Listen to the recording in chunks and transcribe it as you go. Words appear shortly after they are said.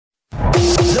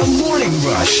Morning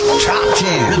Rush Top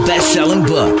 10. The best-selling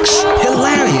books,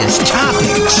 hilarious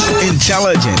topics,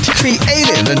 intelligent,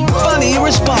 creative, and funny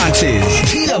responses.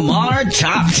 TMR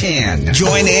Top 10.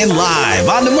 Join in live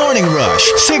on the Morning Rush,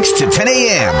 6 to 10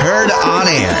 a.m. Heard on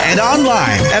air and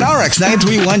online at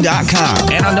rx931.com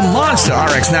and on the Monster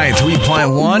RX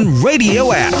 93.1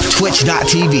 radio app,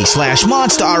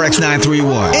 twitch.tv/Monster RX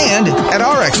 931 and at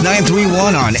RX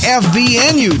 931 on FB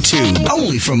and YouTube.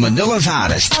 Only from Manila's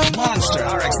hottest, Monster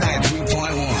RX 93.1.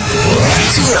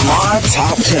 TMR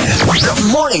Top 10. The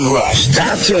Morning Rush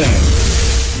Top 10.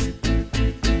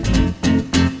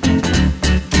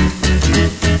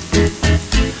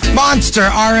 Monster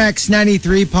RX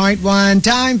 93.1.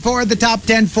 Time for the top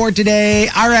 10 for today.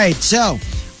 All right, so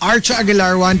Arch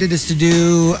Aguilar wanted us to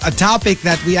do a topic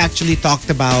that we actually talked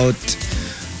about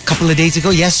a couple of days ago,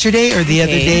 yesterday or the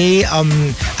other day.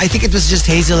 I think it was just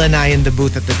Hazel and I in the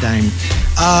booth at the time.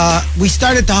 We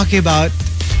started talking about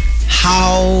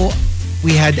how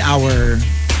we had our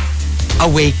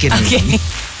awakening. Okay.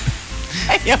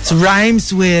 It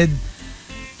rhymes with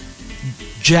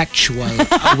Jexual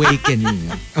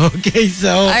awakening. Okay, so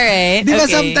alright, diba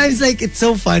okay. sometimes like it's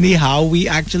so funny how we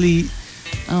actually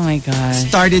Oh my God.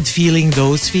 started feeling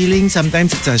those feelings.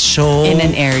 Sometimes it's a show, In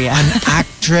an area. an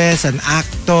actress, an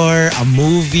actor, a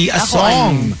movie, a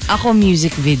song. Ako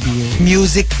music video.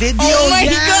 Music video. Oh my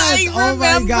yes! God, I oh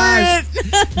my remember gosh.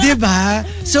 Diba?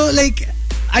 So like,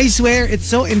 I swear it's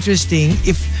so interesting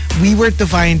if we were to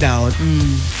find out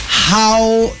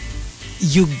how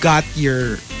you got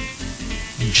your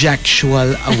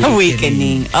Jexual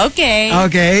awakening. Okay.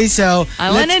 Okay, so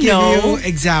I let's wanna give know. you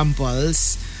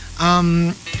examples.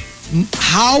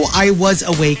 How I was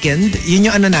awakened, yun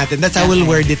yung ano natin. That's how we'll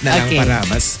word it na lang Okay. para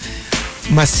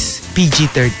mas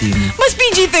PG-13. Mas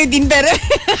PG-13 pero.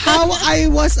 How I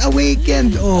was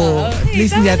awakened. Oh, at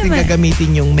least hindi natin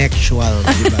gagamitin yung mexual.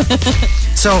 Diba?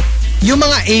 So, yung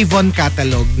mga Avon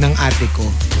catalog ng ate ko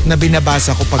na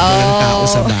binabasa ko pag walang tao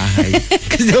sa bahay.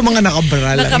 Kasi yung mga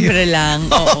nakabra lang. Nakabra lang.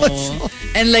 Oo. so,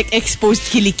 And like exposed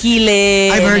kilikili.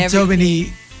 I've heard and so everything.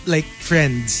 many like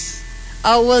friends.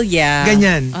 Oh, well, yeah.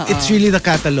 Ganyan. It's really the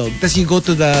catalog. Tapos you go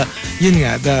to the, yun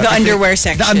nga, The underwear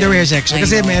section. The underwear section. I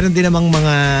Kasi know. meron din namang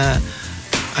mga,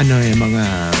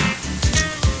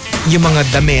 yung mga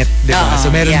damit, di ba? So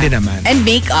meron din naman. And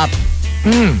makeup.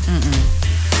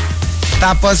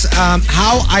 Tapos,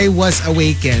 how I was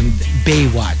awakened,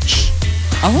 Baywatch.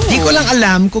 Oh. Di ko lang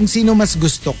alam kung sino mas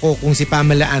gusto ko, kung si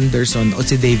Pamela Anderson o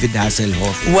si David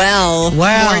Hasselhoff. Well,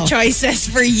 Wow. more choices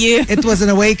for you. It was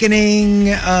an awakening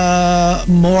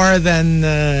more than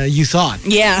you thought.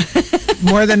 Yeah.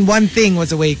 More than one thing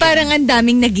was awakening. Parang ang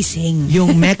daming nagising.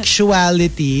 Yung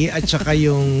mexuality at saka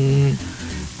yung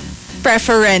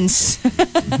Preference.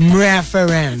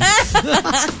 reference.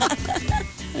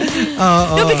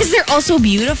 No, because they're also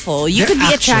beautiful. You They're could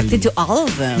be attracted actually- to all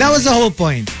of them. That was the whole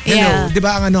point. You Yeah. know, di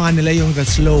ba ang ano nga nila yung the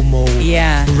slow-mo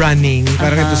Yeah. running.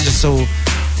 Parang it was just so,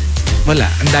 wala,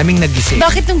 ang daming nagising.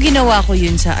 Bakit nung ginawa ko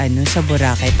yun sa sa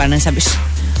Boracay, parang sabi, "Shh,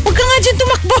 huwag ka nga dyan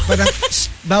tumakbo." Parang,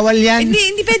 bawal yan.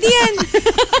 Hindi pwede yan.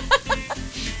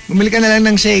 Bumili ka na lang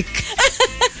ng shake.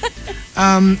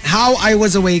 How I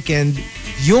was awakened,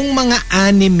 yung mga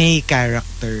anime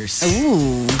characters.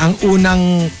 Ooh. Ang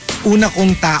una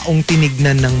kong taong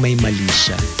tinignan ng may mali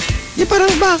siya. Yung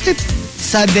parang bakit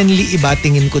suddenly iba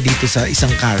tingin ko dito sa isang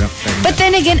character. But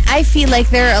then again, I feel like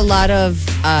there are a lot of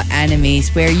animes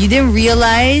where you didn't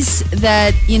realize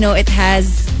that, it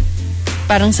has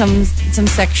parang some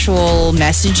sexual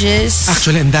messages.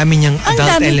 Actually, ang dami niyang Ang adult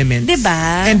dami, elements.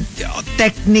 diba? And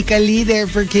technically, they're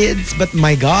for kids. But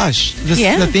my gosh, the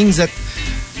things that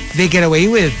they get away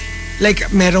with.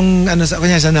 Like, merong,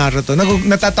 kunya sa Naruto,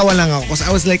 natatawa lang ako. Because I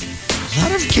was like, a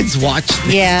lot of kids watch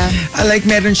this. Yeah. Like,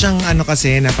 meron siyang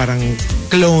kasi na parang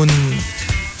clone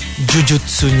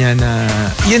jujutsu niya na,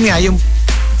 yun nga, yung,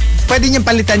 pwede niyang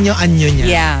palitan yung anyo niya.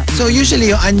 Yeah. So, usually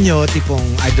yung anyo, tipong,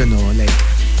 I don't know, like,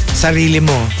 sarili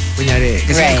mo. Kunyari,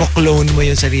 kasi Right. clone mo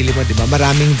yung sarili mo, di ba?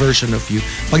 Maraming version of you.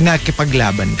 Pag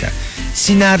nakikipaglaban ka.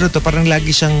 Si Naruto, parang lagi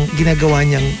siyang ginagawa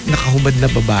niyang nakahubad na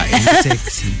babae.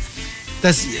 Sexy.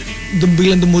 Tapos,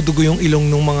 biglang dumudugo yung ilong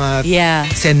ng mga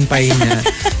senpai niya.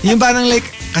 Yung parang like,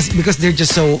 because they're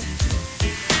just so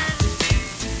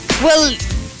well,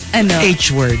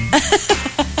 H-word.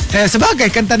 Sa bagay,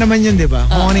 kanta naman yun, di ba?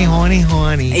 Honey, honey,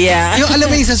 honey. Yeah. Yung alam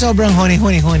mo yung sa sobrang honey,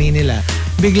 honey, honey nila,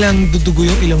 biglang dudugo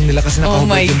yung ilong nila kasi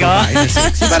nakahubad yung babae na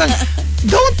sexy. Parang,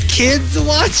 don't kids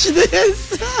watch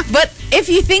this? But if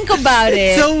you think about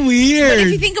it, it's so weird. But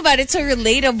if you think about it, it's so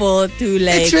relatable to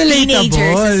like It's relatable.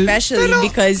 teenagers, especially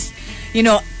because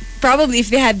probably if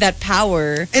they had that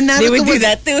power, And they would do was-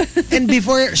 that too. And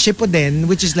before Shippuden,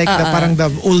 which is like the parang the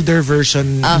older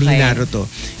version ni Okay. Naruto.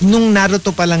 Nung Naruto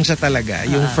pa lang siya talaga,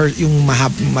 yung first yung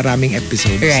maraming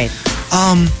episodes. Right.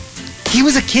 He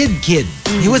was a kid.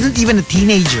 He wasn't even a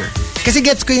teenager. Kasi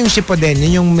gets ko yung Shippuden,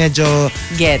 yun yung medyo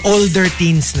Gets. older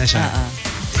teens na siya.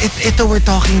 Ito we're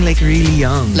talking like really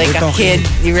young. Like we're a talking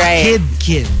kid, right. A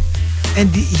kid. And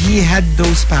he had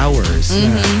those powers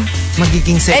na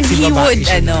magiging sexy And he babae would,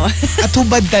 siya na. At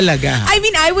hubad talaga. I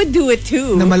mean, I would do it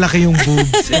too. Na malaki yung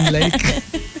boobs and like...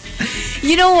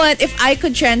 You know what? If I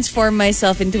could transform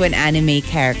myself into an anime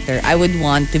character, I would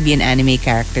want to be an anime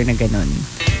character na ganun.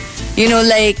 You know,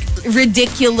 like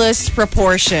ridiculous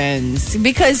proportions.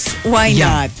 Because why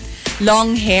Yeah. not?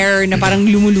 Long hair na parang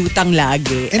lumulutang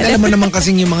lagi. And alam mo naman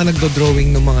kasing yung mga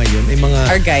nagdo-drawing ng mga yun, ay mga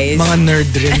Our guys. mga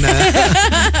nerd rin na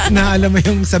na alam mo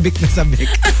yung sabik na sabik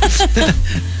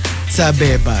sa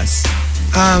bebas.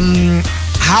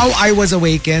 How I was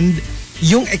awakened,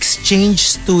 yung exchange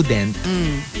student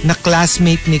na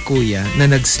classmate ni Kuya na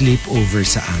nag-sleep over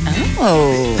sa amin.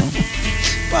 Oh.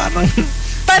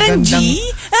 Parang G?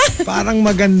 parang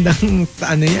magandang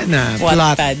ano yan na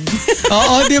plot. Wattpad.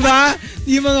 Oo, di ba?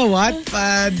 Yung mga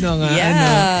Wattpad, mga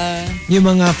Yeah. yung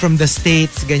mga from the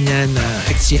States, ganyan na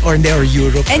exchange, or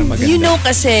Europe. And na maganda. you know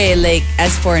kasi, like,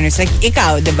 as foreigners, like,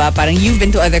 ikaw, diba? Parang you've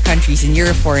been to other countries and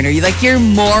you're a foreigner. You're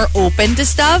more open to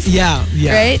stuff. Yeah.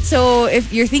 Right? So,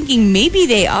 if you're thinking maybe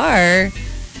they are,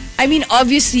 I mean,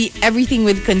 obviously, everything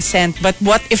with consent, but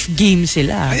what if game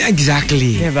sila?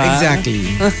 Exactly. Diba? Exactly.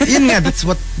 Yun nga, that's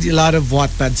what a lot of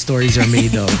Wattpad stories are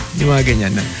made of. Yung mga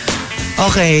ganyan na.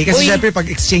 Okay, kasi syempre pag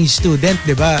exchange student,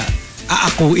 di ba,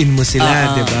 aakuin mo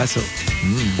sila, di ba? So,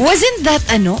 Wasn't that,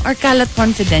 our Kalat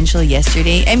Confidential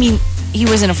yesterday? I mean, he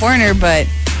wasn't a foreigner, but,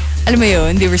 alam mo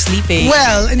yun, they were sleeping.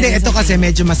 well, hindi, ito kasi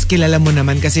medyo mas kilala mo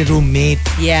naman kasi roommate.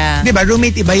 Yeah. Di ba?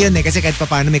 Roommate iba yun eh, kasi kahit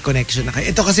paano may connection na kayo.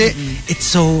 Ito kasi, it's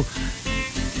so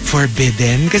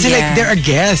forbidden. Kasi Yeah. like, they're a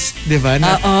guest, di ba?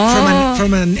 Na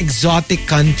from an exotic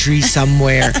country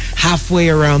somewhere, halfway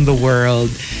around the world.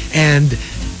 And,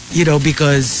 you know,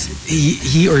 because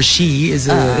he or she is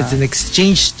an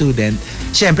exchange student,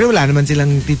 syempre wala naman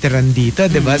silang titiran dito,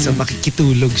 di ba? So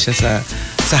makikitulog siya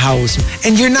sa house.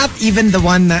 And you're not even the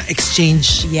one na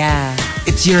exchange. Yeah.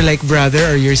 It's your like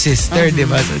brother or your sister, di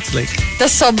ba? So it's like...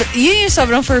 Tas yun yung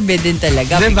sobrang forbidden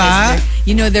talaga. Diba?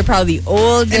 Because they're probably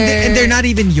older. And they're not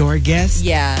even your guest.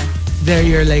 Yeah. They're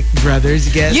your like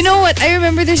brother's guest. You know what? I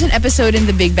remember there's an episode in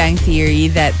The Big Bang Theory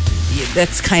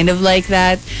that's kind of like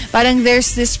that. Parang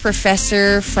there's this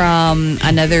professor from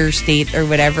another state or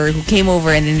whatever who came over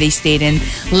and then they stayed in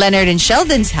Leonard and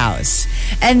Sheldon's house.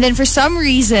 And then for some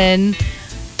reason,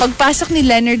 pagpasok ni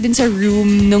Leonard dun sa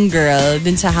room nung girl,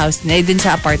 dun sa house, dun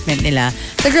sa apartment nila,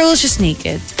 the girl was just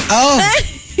naked. Oh.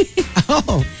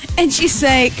 Oh. And she's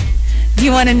like, do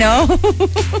you want to know?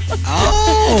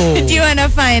 Oh. Do you want to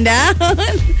find out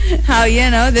how,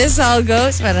 this all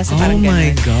goes? Para sa Oh parang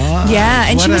my ganun. God. Yeah,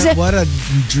 and what a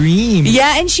dream.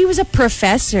 Yeah, and she was a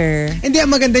professor. Hindi, ang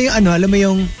maganda yung alam mo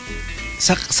yung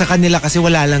sa kanila kasi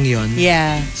wala lang yon.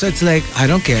 Yeah. So it's like, I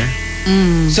don't care.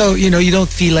 So, you don't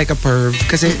feel like a perv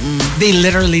kasi they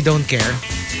literally don't care.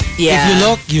 Yeah. If you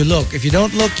look, you look. If you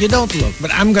don't look, you don't look. But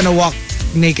I'm gonna walk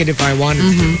naked if I wanted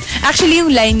to. Actually,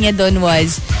 yung line niya doon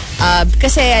was,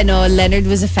 kasi Leonard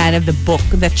was a fan of the book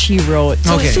that she wrote.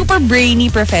 So, Okay. super brainy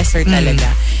professor talaga.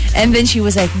 And then she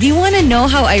was like, do you want to know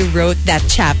how I wrote that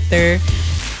chapter?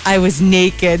 I was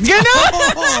naked. You know?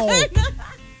 Oh.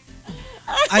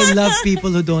 I love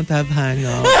people who don't have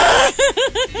hang-ups.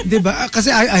 Diba?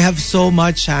 Kasi I have so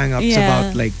much hang-ups Yeah.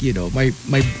 about like, my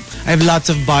I have lots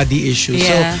of body issues.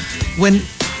 Yeah. So,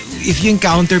 if you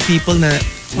encounter people na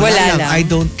Wala lang. I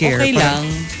don't care. Okay Parang,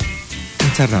 lang.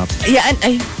 Ang sarap. Yeah,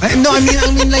 and No, I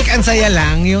mean like, ang saya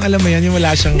lang. Yung alam mo yan, yung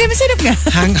wala siyang hindi, masarap nga.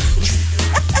 hang-ups.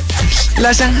 Wala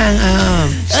siyang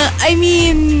hang-ups. I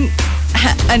mean,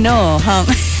 hang,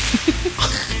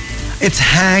 It's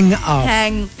hang-up.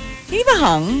 hindi ba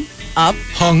hang up?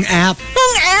 Hang-up.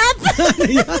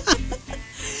 Hang up?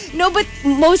 No, but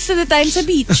most of the time sa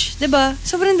beach, diba?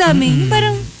 Sobrang dami.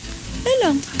 Parang,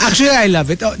 lang. Actually, I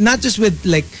love it. Oh, not just with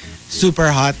like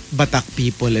super hot batak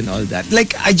people and all that.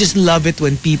 Like, I just love it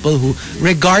when people who,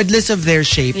 regardless of their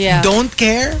shape, Yeah. don't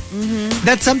care.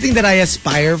 That's something that I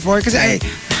aspire for. Because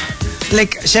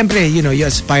syempre, you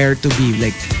aspire to be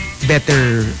like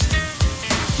better,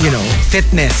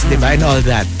 fitness, diba? And all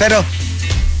that. Pero,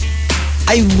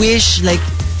 I wish like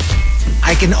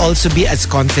I can also be as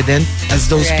confident as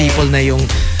those Right. people na yung,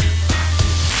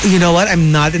 you know what,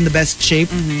 I'm not in the best shape,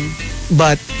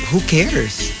 but who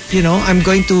cares? I'm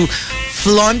going to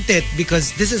flaunt it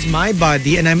because this is my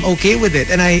body and I'm okay with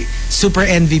it. And I super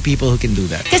envy people who can do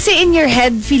that. Kasi in your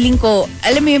head, feeling ko,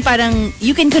 alam mo yung parang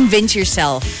you can convince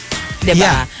yourself. Diba?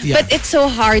 Yeah, yeah. But it's so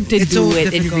hard to It's do so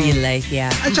it difficult. in real life, yeah.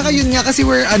 At saka yun nga kasi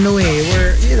we're,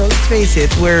 let's face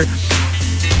it, we're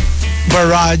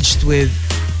barraged with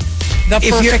The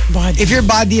perfect body. If your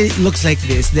body looks like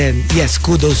this, then yes,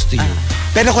 kudos to you.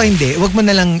 Pero kung hindi, wag mo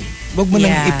nang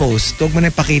i-post. Wag mo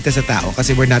na ipakita sa tao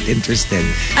kasi we're not interested.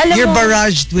 Alam You're mo,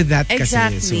 barraged with that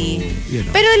exactly. kasi. So,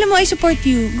 Pero alam mo, I support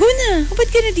you. Go na. Ba't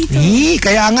ka na dito?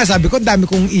 Kaya nga, sabi ko, dami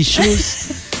kong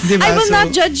issues. Diba? I will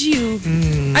not judge you.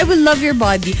 I will love your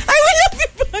body. I will love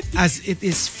your body. As it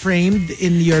is framed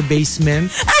in your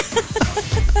basement.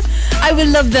 I will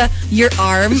love your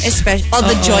arm, especially all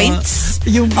the joints.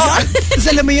 Tapos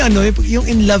alam mo yung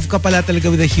in love ka pala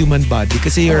talaga with the human body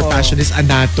kasi your passion is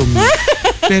anatomy.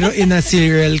 Pero in a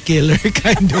serial killer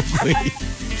kind of way.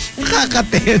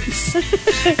 Nakaka-tense.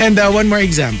 And one more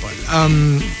example.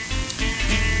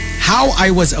 How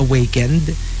I was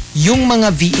awakened, yung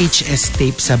mga VHS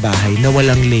tape sa bahay na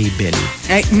walang label.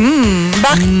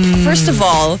 First of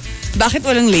all, bakit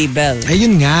walang label?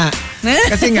 Ayun nga.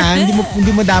 Kasi nga, hindi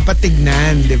mo dapat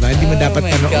tignan, di ba? Hindi mo dapat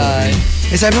panoorin.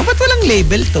 Eh sabi mo, ba't walang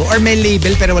label to? Or may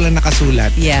label pero walang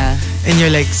nakasulat. Yeah. And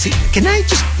you're like, can I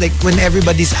just, like, when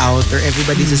everybody's out or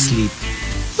everybody's asleep,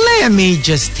 let me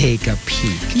just take a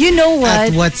peek. You know what?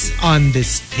 At what's on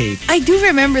this tape. I do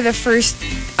remember the first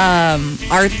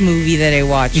art movie that I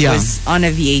watched was on a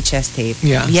VHS tape.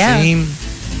 Yeah. Same.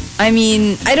 I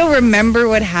mean, I don't remember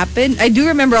what happened. I do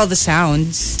remember all the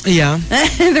sounds. Yeah.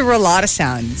 There were a lot of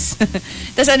sounds.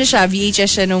 Tapos ano siya, VHS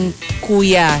siya nung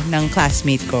kuya ng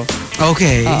classmate ko.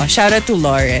 Okay. Shout out to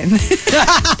Lauren.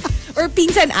 Or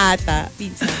pinsan ata.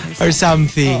 Pinsan or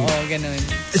something. Oo, ganun.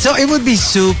 So it would be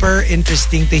super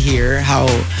interesting to hear how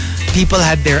people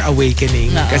had their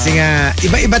awakening. Kasi nga,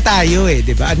 iba-iba tayo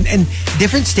di ba? And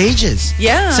different stages.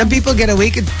 Yeah. Some people get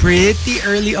awakened pretty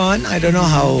early on. I don't know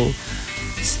how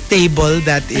stable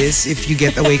that is if you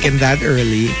get awakened that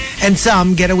early. And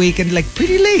some get awakened like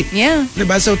pretty late. Yeah.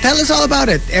 Diba? So tell us all about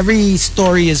it. Every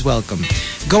story is welcome.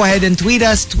 Go ahead and tweet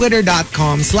us,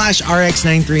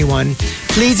 twitter.com/RX931.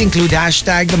 Please include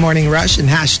hashtag The Morning Rush and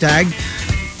hashtag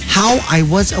How I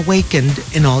Was Awakened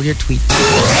in all your tweets.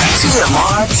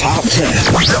 TMR Top 10.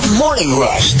 The Morning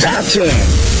Rush Top 10.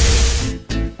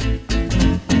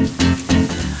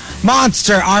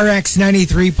 Monster RX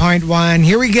 93.1.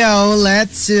 Here we go.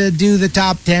 Let's do the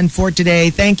top 10 for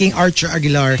today. Thanking Archer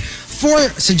Aguilar for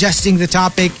suggesting the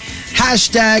topic.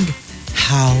 Hashtag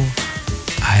How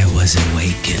I Was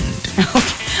Awakened.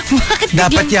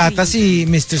 Dapat yata si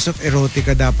Mistress of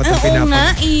Erotica dapat ang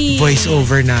pinapag-voice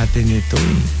over natin ito.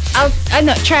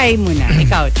 Try muna.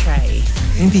 Ikaw, try.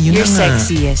 Hindi, yun You're na nga.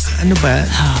 sexiest. Ano ba?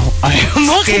 How I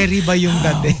Scary ba yung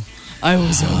dati? I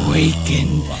was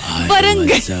awakened. Parang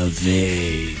awakened.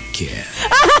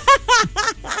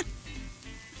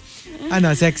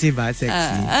 Ano, sexy ba?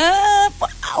 Sexy?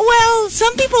 Well,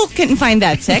 some people can find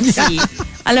that sexy.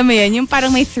 Alam mo yun, yung parang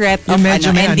may threat of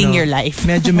ending your life.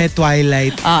 Medyo may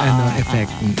Twilight effect.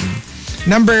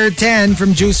 Number 10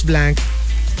 from Juice Blank.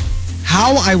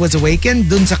 How I was awakened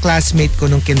dun sa classmate ko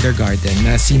nung kindergarten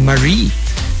na si Marie.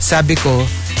 Sabi ko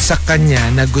sa kanya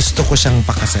na gusto ko siyang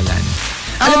pakasalan.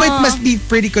 Alam mo, it must be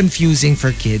pretty confusing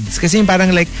for kids. Kasi parang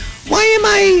like, why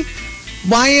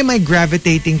am I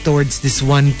gravitating towards this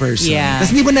one person? Yeah.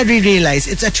 Tapos hindi mo na-realize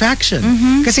it's attraction.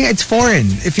 Kasi it's foreign.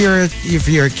 If you're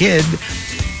a kid,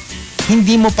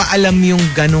 hindi mo pa alam yung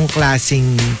ganong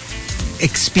klaseng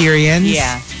experience.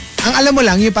 Yeah. Ang alam mo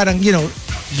lang, yung parang, you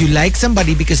like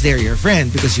somebody because they're your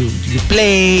friend. Because you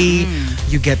play,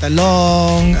 you get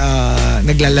along,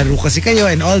 naglalaro kasi kayo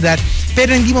and all that.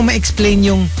 Pero hindi mo ma-explain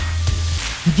yung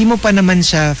hindi mo pa naman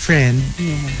siya friend,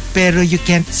 pero you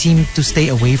can't seem to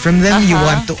stay away from them. You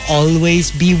want to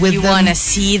always be with them. You wanna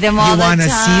see them all the time. You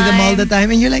wanna see them all the time.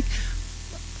 And you're like,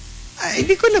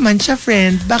 hindi ko naman siya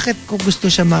friend. Bakit ko gusto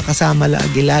siya makasama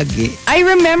lagi-lagi? I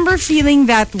remember feeling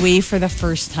that way for the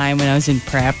first time when I was in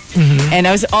prep. And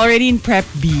I was already in prep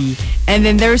B. And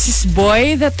then there was this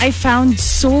boy that I found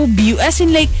so beautiful. As in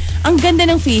like, ang ganda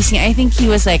ng face niya. I think he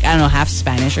was like, I don't know, half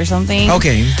Spanish or something.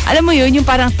 Okay. Alam mo yun, yung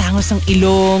parang tangos ng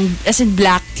ilong, as in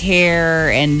black hair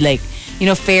and like,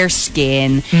 fair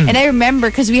skin. And I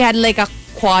remember because we had like a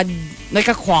quad.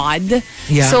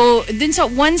 Yeah. So, dun sa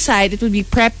one side, it would be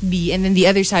prep B and then the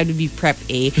other side would be prep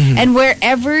A. And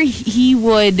wherever he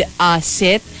would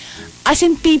sit, as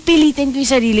in pipilitin ko yung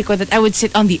sarili ko that I would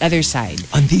sit on the other side.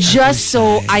 On the just other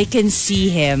so side. I can see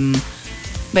him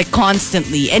like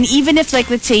constantly. And even if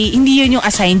like, let's say, hindi yun yung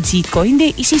assigned seat ko,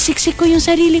 hindi, isisiksik ko yung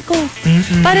sarili ko.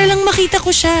 Para lang makita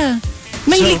ko siya.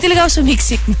 Mahilig talaga ako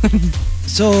sumiksik nun.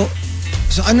 So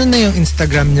ano na yung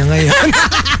Instagram niya ngayon?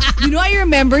 You know, I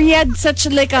remember he had such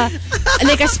like a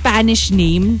Spanish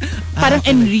name. Parang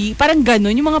Enrique, parang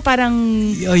ganon. Yung mga parang...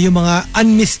 Yung mga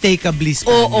unmistakably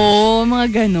Spanish. Oo,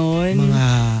 mga ganon. Mga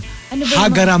ano ba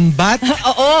hagarambat.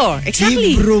 Oo,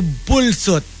 exactly. Libro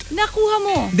pulsot. Nakuha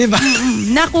mo. Diba?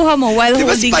 Nakuha mo while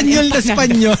diba holding... Spanyol na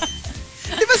Spanyol?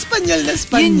 Diba Spanyol na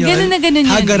Spanyol? Yun, ganun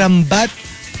yun. Hagarambat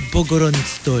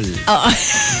Bogoronstol. Oo.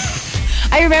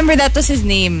 I remember that was his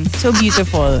name. So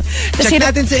beautiful. Check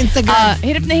natin sa Instagram.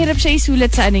 Hirap na hirap siya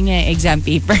isulat sa exam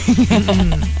paper.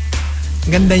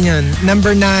 Ganda yun.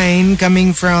 Number 9,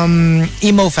 coming from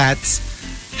Emo Fats.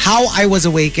 How I Was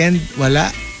Awakened,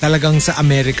 wala. Talagang sa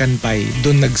American Pie,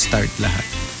 doon nag-start lahat.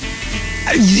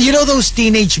 You know those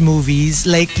teenage movies?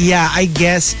 Like, yeah, I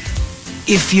guess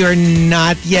if you're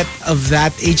not yet of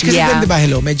that age, kasi Yeah. diba,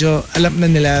 hello, medyo alam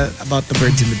na nila about the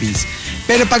birds and the bees.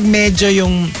 Pero pag medyo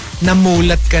yung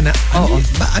namulat ka na,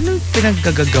 anong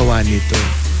pinaggagawa nito?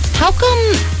 How come,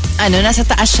 nasa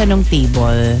taas siya ng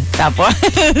table? Tapos,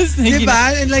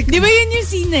 Diba? And like, Diba yun yung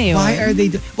scene na yun? why are they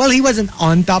well, he wasn't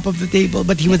on top of the table,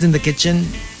 but he was in the kitchen.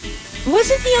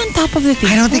 Wasn't he on top of the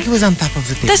table? I don't think he was on top of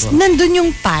the table. Tas nandun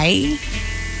yung pie?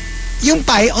 Yung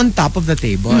pie on top of the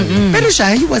table. Pero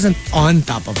siya, he wasn't on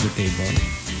top of the table.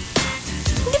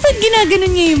 Hindi ba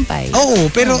ginaganon niya yung pie? Oo,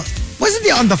 pero wasn't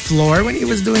he on the floor when he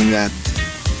was doing that?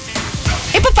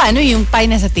 Paano yung pie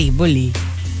nasa table eh?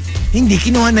 Hindi,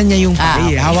 kinuha na niya yung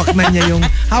pie. Okay. Hawak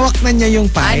na niya yung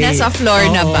pie. Nasa floor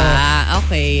na Oo. ba?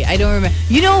 Okay, I don't remember.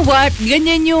 You know what?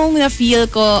 Ganyan yung na-feel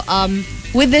ko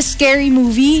with the scary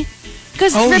movie.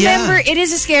 Because remember, it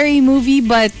is a scary movie,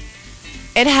 but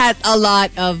it had a lot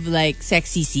of like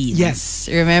sexy scenes. Yes.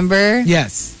 Remember?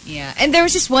 Yes. Yeah. And there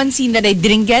was this one scene that I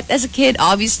didn't get as a kid,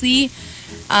 obviously.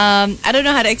 I don't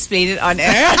know how to explain it on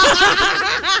air.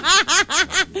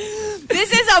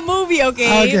 This is a movie,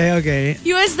 okay? Okay.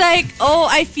 He was like, oh,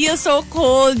 I feel so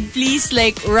cold. Please,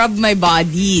 like, rub my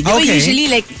body. Diba Okay. usually,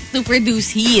 like, to produce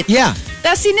heat. Yeah.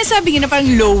 Tapos sinasabi niya na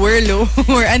parang lower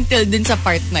until dun sa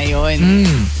part na yon.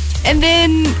 And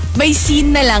then, by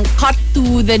scene na lang, cut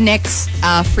to the next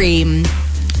frame,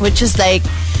 which is like,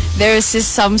 there's this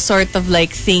some sort of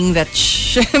like thing that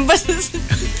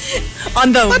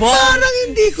on the But wall. parang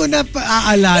hindi ko na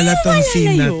paaalala tong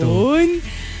scene na to. Yun.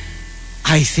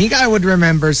 I think I would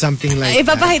remember something like that.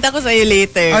 Ipapakita ko sa'yo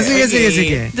later.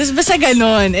 Sige. Tapos basta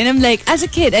ganon. And I'm like, as a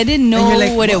kid, I didn't know And you're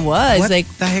like, what it was. What Like,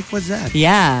 the heck was that?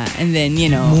 yeah. And then, you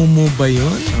know, Mumu ba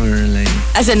yun? Or like...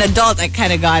 as an adult, I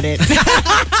kind of got it.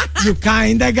 You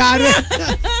kinda got it.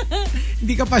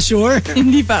 Hindi ka pa sure?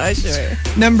 Hindi pa ako sure.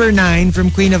 Number 9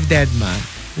 from Queen of Deadma.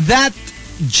 That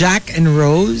Jack and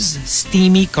Rose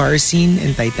steamy car scene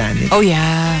in Titanic. Oh,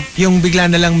 yeah. Yung bigla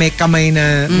na lang may kamay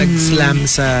na nag-slam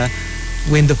sa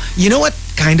window. You know what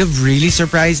kind of really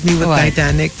surprised me with What?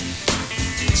 Titanic?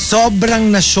 Sobrang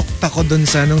na-shocked ako dun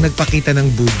sa nung nagpakita ng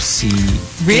boobs si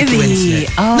Kate Really? Winslet.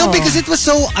 Oh. No, because it was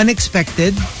so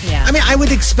unexpected. Yeah. I mean, I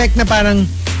would expect na parang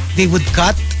they would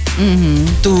cut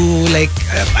to like,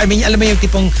 I mean, alam mo yung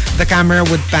tipong the camera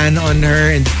would pan on her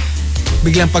and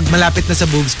biglang pag malapit na sa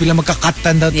boobs, biglang magka-cut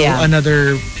na to Yeah.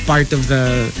 another part of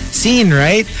the scene,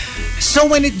 right? So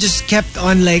when it just kept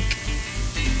on like,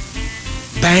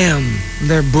 bam,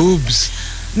 their boobs.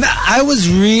 I was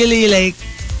really like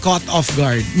caught off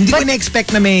guard. Hindi ko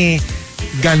na-expect na may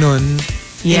ganon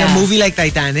in a Yeah. movie like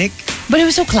Titanic. But it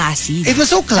was so classy. It was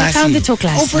so classy. I found it so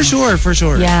classy. Oh, for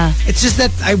sure. Yeah. It's just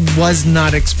that I was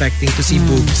not expecting to see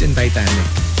boobs in Titanic.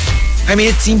 I mean,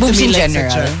 it seemed Boobs to me in like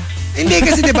general. such a... Hindi,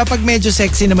 kasi diba pag medyo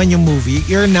sexy naman yung movie,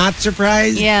 you're not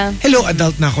surprised. Yeah. Hello,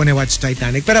 adult na ako na watch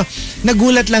Titanic. Pero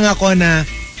nagulat lang ako na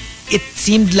it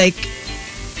seemed like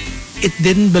it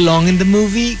didn't belong in the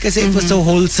movie kasi it was so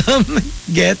wholesome.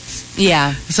 Gets?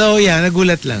 Yeah. So yeah,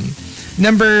 nagulat lang.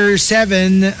 Number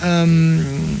 7,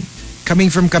 coming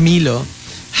from Camilo,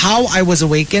 How I Was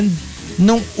Awakened,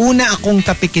 nung una akong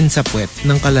tapikin sa puwet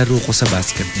ng kalaro ko sa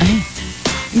basketball.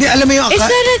 Hindi, alam mo yung... Is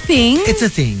that a thing? It's a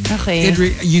thing. Okay.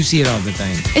 You see it all the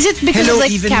time. Is it because Hello, of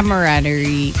like even-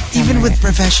 camaraderie? Even with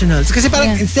professionals. Kasi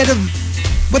parang Yeah. instead of...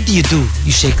 What do?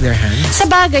 You shake their hands? Sa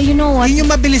bagay, you know what? Yun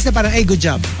yung mabilis na parang, hey, good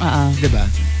job. Diba?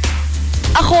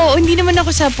 Ako, hindi naman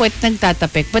ako sa puwet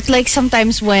nagtatapik. But like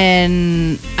sometimes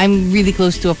when I'm really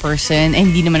close to a person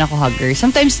and hindi naman ako hugger,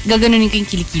 sometimes gaganunin ko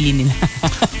yung kilikili nila.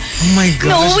 Oh my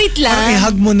gosh. No, wait lang. Parang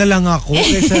i-hug mo na lang ako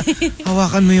kaysa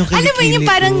hawakan mo yung kilikili Alam mo yun, yung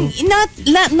parang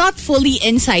not fully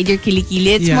inside your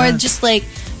kilikili. It's Yeah. more just like,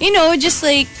 you know, just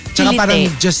like Tsaka Kilite. parang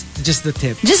just the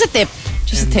tip. Just a tip.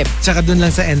 Just a tip. Tsaka dun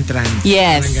lang sa entrance.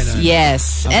 Yes, Parang ganon. yes.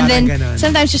 Oh, and then parang ganon.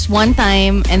 sometimes just one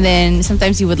time, and then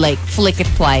sometimes you would like flick it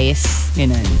twice.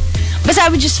 Ganun. Basta I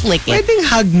would just flick it. Pwedeng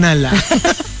hug na lang.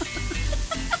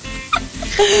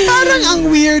 Parang ang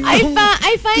weird. I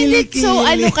find it so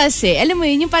kilikili. kasi, alam mo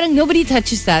yun, yung parang nobody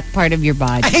touches that part of your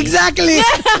body. Exactly.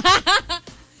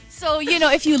 So,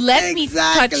 if you let me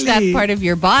touch that Exactly. part of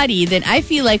your body, then I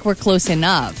feel like we're close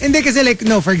enough. Hindi kasi like,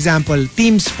 no, for example,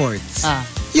 team sports. Ah.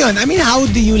 Yun, I mean, how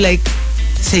do you like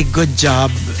say good job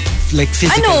like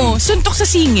physically? Suntok sa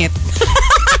singit.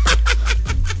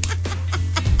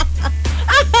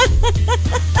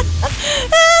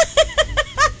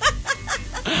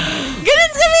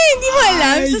 Ganun kami, hindi mo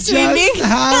alam sa swimming. I just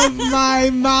have my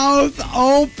mouth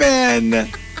open.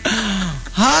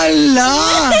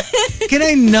 Hala! Can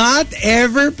I not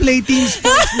ever play team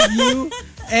sports with you?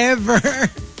 Ever?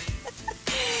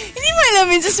 Hindi mo alam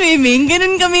yun sa swimming.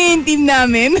 Ganun kami yung team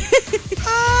namin.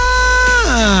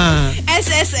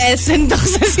 SSS, suntok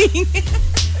sa singit.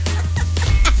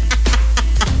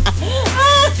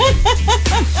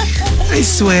 I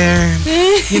swear.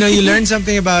 You learn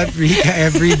something about Rica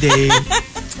every day.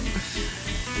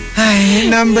 Ay,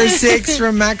 number 6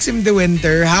 from Maxim De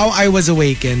Winter, How I Was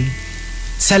Awakened.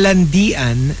 Sa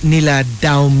landian nila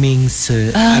Dao Ming Se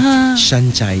at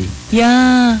Shanchay.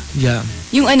 Yeah. Yeah.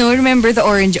 Yung remember the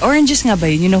oranges nga ba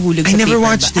yun? Yung nahulog I sa never paper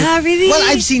watched ba? it. Ah, really? Well,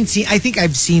 I think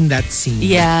I've seen that scene.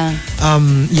 Yeah.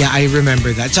 Yeah, I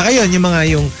remember that. Tsaka yun, yung ano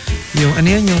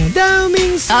yun, yung Dao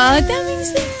Ming Se. That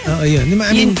means that. Oo, yun.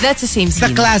 I mean, That's the same scene.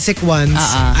 the classic ones,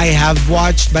 I have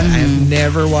watched, but I have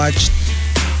never watched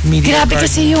Media Grabe Garden.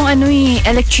 kasi yung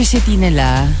electricity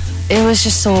nila. It was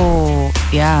just so,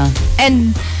 yeah.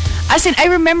 And as in, I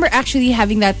remember actually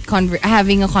having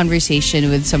having a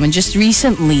conversation with someone just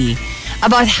recently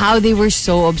about how they were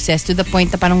so obsessed to the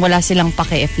point na parang wala silang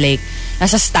pake if like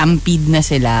nasa stampede na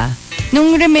sila.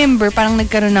 Nung remember, parang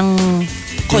nagkaroon ng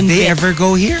Did they ever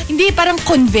go here? Hindi, parang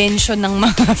convention ng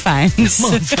mga fans.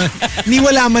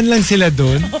 Niwala man lang sila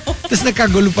doon. Tapos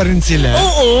nagkagulo pa rin sila.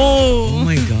 Oo. Oh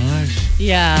my gosh.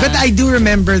 Yeah. But I do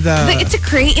remember It was the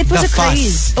a fuss.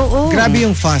 craze. Oo. Grabe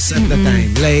yung fuss at the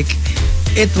time. Like,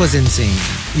 it was insane.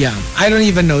 Yeah. I don't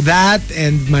even know that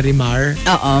and Marimar.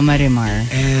 Oo, Marimar.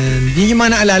 And yun yung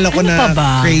mga naalala ko Ano na pa ba?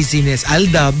 craziness.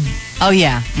 Aldab. Oh,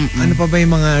 yeah. Ano pa ba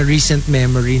yung mga recent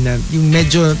memory na yung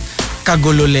medyo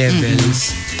kagulo levels.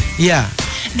 Yeah.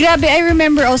 Grabe, I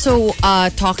remember also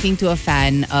talking to a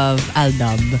fan of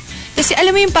Aldab. Kasi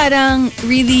alam mo yung parang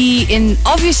really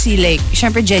obviously like,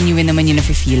 syempre genuine naman yung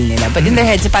nafe-feel nila. But in their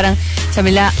heads, parang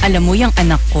sabi nila, alam mo yung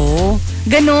anak ko.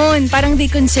 Ganon. Parang they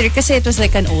consider, kasi it was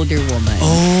like an older woman.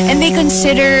 Oh. And they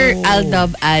consider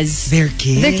Aldab as Their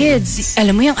kids. Their kids.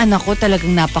 Alam mo yung anak ko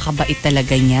talagang napakabait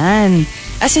talaga niyan.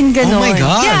 As in ganon. Oh my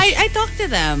gosh. Yeah, I talked to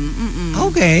them.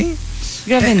 Okay.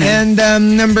 Grabe na. And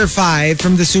number 5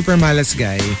 from the Super Malas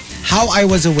guy, How I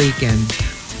Was Awakened.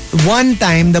 One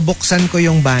time, nabuksan ko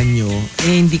yung banyo,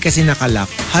 hindi kasi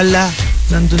nakalak. Hala,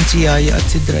 nandun si Yaya at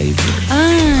si driver.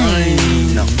 Ay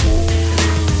naku.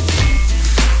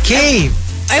 Okay.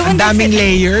 Ang daming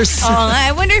layers. Oo nga,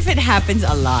 I wonder if it happens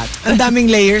a lot. Ang daming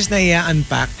layers na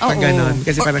i-unpack pag Oo. ganon.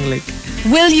 Kasi parang like...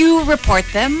 Will you report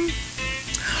them?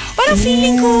 Parang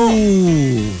feeling ko,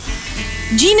 Ooh.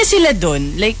 G na sila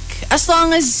dun. Like, as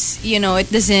long as,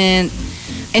 it doesn't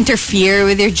interfere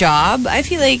with your job, I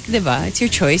feel like, diba, it's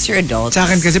your choice, you're adults. Sa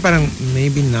akin kasi parang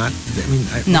maybe not. I mean,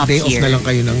 Not day off here. na lang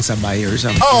kayo ng sabay or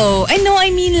something. Oh, I know,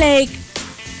 I mean like,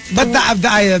 But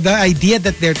the idea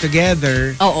that they're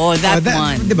together. oo, that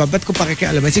one. Diba? Ba't ko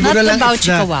pakikialaman? Siguro Not lang about it's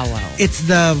the, chikawawaw. it's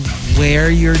the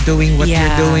where you're doing what Yeah.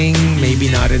 you're doing.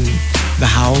 Maybe not in the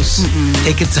house.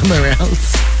 Take it somewhere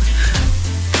else.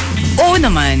 Oo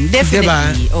naman, definitely.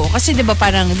 Diba? Oo, kasi diba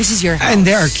parang this is your house. And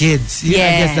there are kids. Yeah, I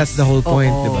Yes. guess that's the whole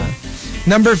point. Oo. Diba?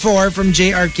 Number 4 from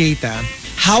J.R. Keita.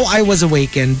 How I Was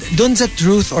Awakened. Dun sa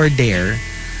Truth or Dare,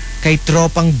 kay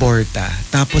Tropang Borta.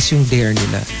 Tapos yung dare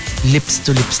nila, lips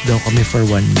to lips daw kami for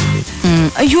 1 minute.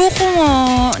 Ayoko nga.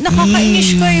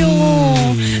 Nakakainis kayo.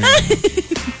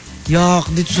 Yak,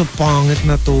 dito sa pangit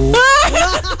na to.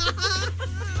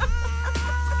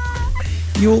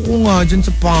 Ayoko nga, dyan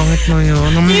sa pangit na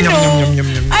yan. You know, Yum, yum, yum,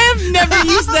 yum. I have never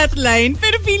used that line,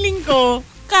 pero feeling ko,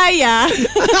 kaya.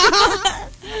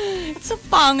 Sa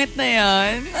pangit na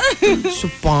yan. Sa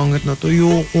pangit na to,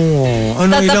 ayoko nga.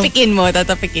 Ano, Tatapikin mo.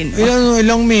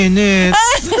 ilang minutes?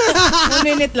 1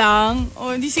 minute lang.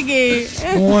 O, di sige.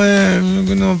 Okay, I'm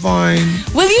gonna find.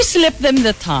 Will you slip them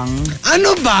the tongue?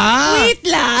 Ano ba? Wait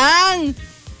lang.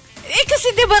 Kasi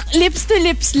diba, lips to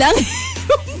lips lang.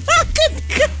 Bakit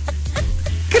ka?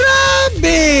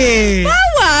 Grabe!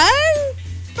 Bawal!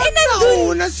 Ba't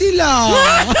nauna sila?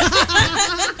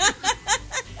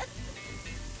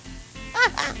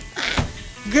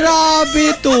 Grabe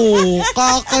to.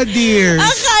 Kaka-dears.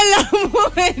 Akala mo,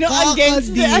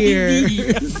 against the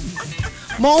idea.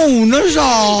 Mauna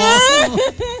siya.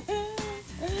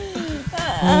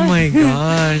 Oh my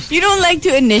gosh. You don't like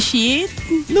to initiate?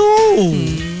 No.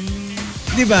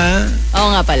 Diba? Oo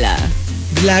nga pala.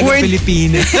 Bilaga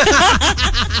Pilipinas.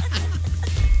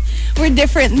 We're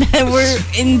different. We're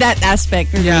in that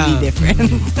aspect. We're really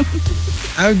different.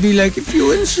 I would be like, if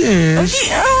you insist.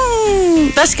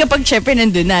 Tapos kapag syempre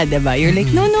nandun na, diba? You're like,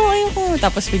 no, ayoko.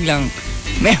 Tapos biglang,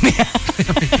 maya.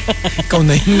 Ikaw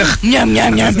na yung Nyam.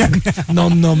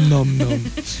 nom.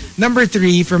 Number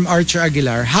 3 from Archer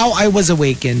Aguilar. How I was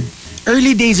awakened.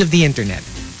 Early days of the internet.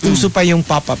 Uso pa yung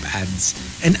pop-up ads.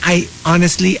 And I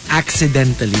honestly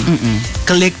accidentally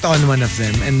clicked on one of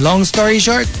them. And long story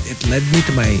short, it led me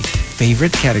to my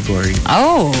favorite category.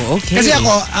 Oh, okay. Kasi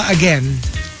ako, again,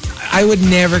 I would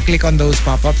never click on those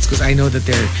pop-ups because I know that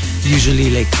they're usually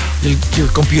like your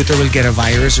computer will get a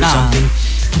virus or something.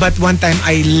 But one time,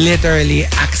 I literally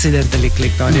accidentally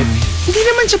clicked on it. Hindi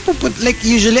naman siya like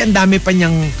usually ang dami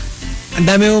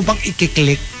mo pang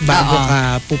i-click bago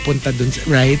ka pupunta dun,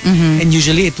 right? And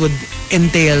usually it would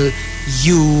entail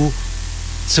you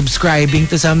subscribing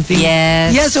to something.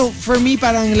 Yes. Yeah, so for me,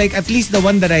 parang like at least the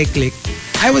one that I clicked,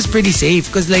 I was pretty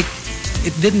safe because like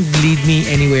it didn't lead me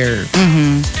anywhere.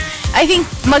 I think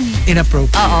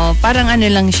inappropriate. Oo, parang ano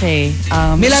lang siya eh.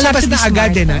 May lalabas na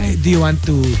agad eh na, do you want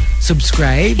to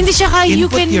subscribe? Hindi siya you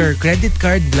Input can... your credit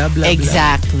card, blah, blah,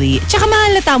 exactly. Tsaka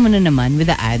mahalata mo na naman with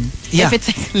the ad. Yeah. If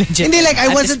it's like legit. Hindi, like,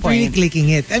 I wasn't really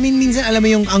clicking it. I mean, minsan, alam mo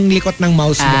yung ang likot ng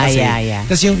mouse mo kasi. Yeah.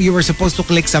 Tapos you were supposed to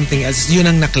click something else, yun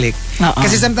ang na-click.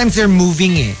 Kasi sometimes they're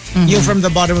moving eh. Yung from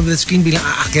the bottom of the screen, bilang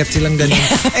aakyat silang ganun.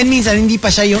 And minsan, hindi pa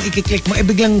siya yung i-click mo,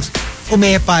 biglang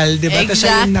umepal, diba? Tapos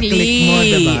siya yung na-click mo,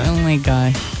 diba? Oh my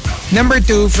gosh. Number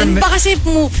 2 from...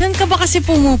 Saan ka ba kasi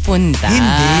pumupunta?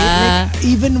 Hindi. Like,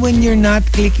 even when you're not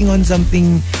clicking on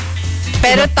something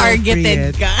pero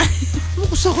targeted ka. Ano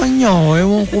ko sa kanya?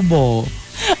 Ewan ko ba?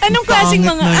 Anong klaseng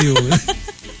mga... na yun.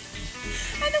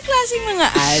 Anong klaseng mga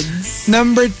ads?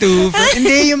 Number 2,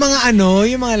 hindi yung mga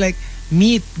yung mga like,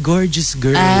 meet gorgeous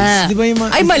girls. Di ba yung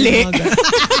mga... Ay, mali.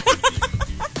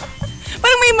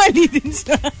 Parang may mali din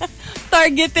sa...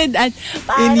 targeted ad.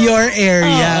 In your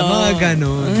area, mga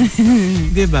ganon.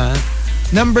 Diba?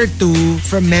 Number 2,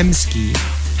 from Memski,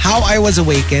 how I was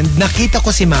awakened, nakita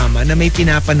ko si Mama na may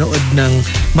pinapanood ng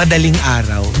Madaling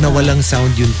Araw na walang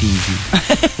sound yung TV.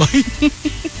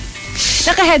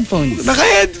 Naka-headphones.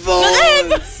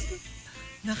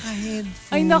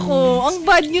 Ay nako, ang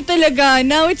bad nyo talaga.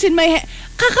 Now it's in my head.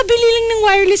 Kakabili lang ng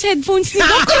wireless headphones ni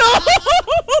Doc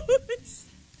Rose.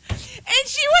 And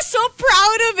she was so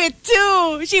proud of it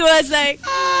too. She was like,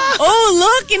 oh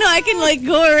look, I can like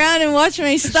go around and watch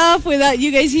my stuff without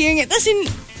you guys hearing it. That's in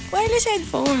wireless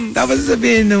headphones. Tapos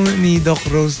sabihin ni Doc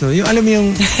Rose, no? Yung alam mo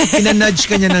yung pinanudge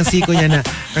ka niya ng siko niya na,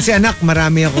 kasi anak,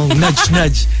 marami akong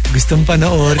nudge. Gustong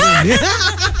panoorin.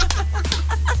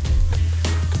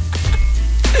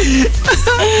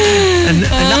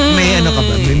 Anak, may ka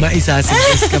ba? May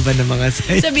maisasuggest ka ba ng mga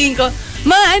site? Sabihin ko,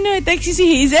 text si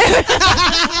Hazel.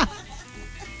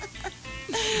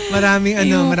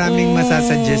 Maraming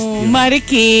masasuggest yun.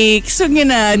 Marikik. So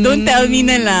na, don't tell me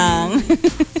na lang.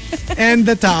 And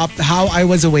the top, how I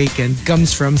was awakened,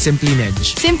 comes from Simply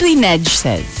Nedge. Simply Nedge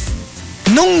says,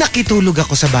 nung nakitulog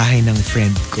ako sa bahay ng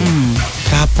friend ko,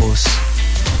 tapos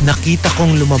nakita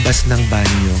kong lumabas ng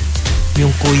banyo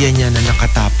yung kuya niya na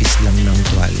nakatapis lang ng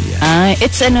tuwalya.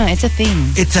 It's a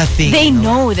thing. It's a thing. They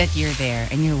know that you're there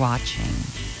and you're watching.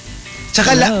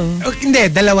 Tsaka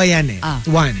hindi, dalawa yan eh.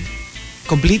 One,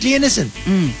 completely innocent.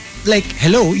 Like,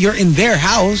 hello, you're in their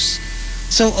house.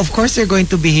 So, of course, they're going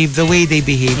to behave the way they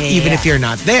behave even if you're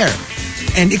not there.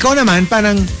 And ikaw naman,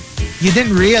 parang, you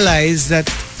didn't realize that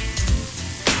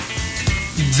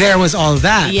there was all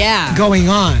that going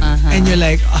on. And you're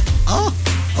like,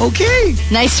 okay.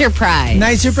 Nice surprise.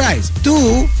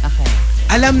 2,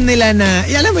 alam nila na,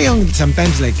 alam mo yung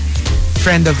sometimes like,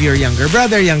 friend of your younger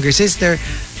brother, younger sister,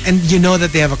 and you know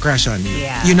that they have a crush on you.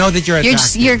 Yeah. You know that you're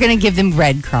attracted. You're gonna give them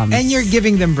breadcrumbs. And you're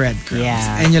giving them breadcrumbs.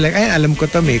 Yeah. And you're like, ay, alam ko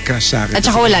to, may crush sa akin. At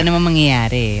saka wala namang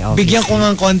mangyayari. Obviously. Bigyan ko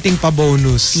ng konting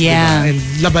pa-bonus. Yeah. Diba? And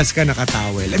labas ka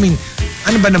nakatawel. I mean,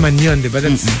 ano ba naman yun, diba?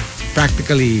 That's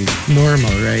practically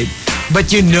normal, right? But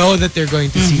you know that they're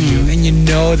going to see you. And you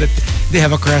know that they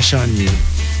have a crush on you.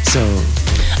 So...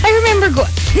 I remember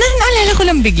naalala ko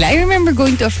lang bigla. I remember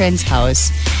going to a friend's house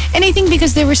And I think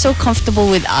because they were so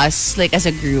comfortable with us, like as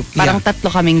a group, parang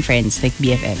tatlo kaming friends, like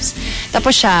BFFs.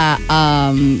 Tapos siya,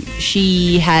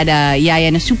 she had a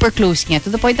yaya na super close niya to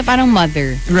the point na parang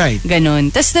mother. Right.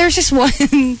 Ganon. Tapos there's just one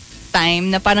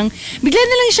time na parang bigla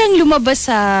na lang siyang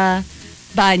lumabas sa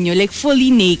banyo, like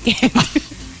fully naked.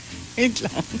 Wait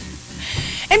lang.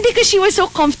 And because she was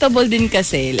so comfortable din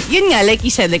kasi, yun nga, like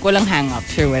you said, like walang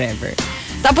hang-ups or whatever.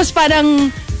 Tapos parang,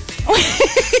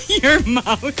 your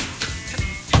mouth.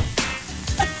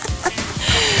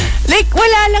 Like,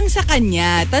 wala lang sa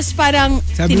kanya. Tapos parang,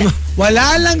 sabi mo,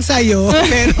 wala lang sa'yo,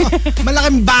 pero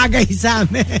malaking bagay sa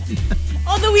amin.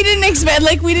 Although we didn't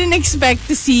expect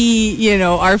to see, you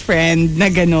know, our friend na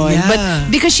ganon. Yeah. But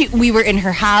because we were in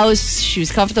her house, she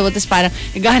was comfortable. Tapos parang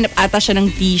naghahanap ata siya ng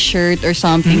t-shirt or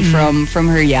something from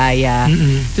her yaya.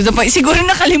 To the point, siguro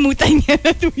nakalimutan niya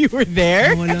that we were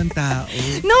there. Walang tao.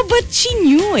 No, but she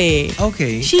knew eh.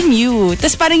 Okay. She knew.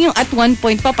 Tapos parang yung at one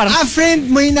point pa parang... friend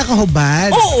mo yung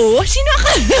nakahubad? Oo, sino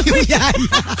akala? Yung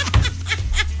yaya.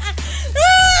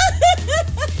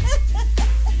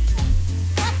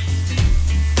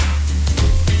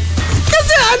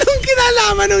 Anong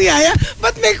kinalaman ng yaya?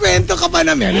 Ba't may kwento ka pa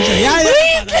na meron siya? Yaya.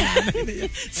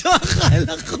 So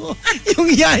akala ko,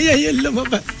 yung yaya yung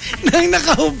lumabas nang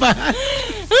nakahubad.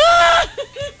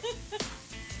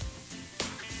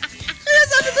 Kaya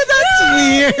sabi ko, that's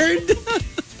weird.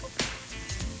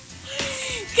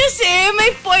 Kasi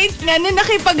may point na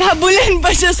nakipaghabulan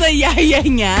pa siya sa yaya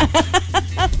niya.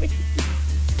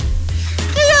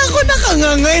 Kaya ako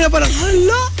nakangangay na parang,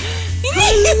 hala.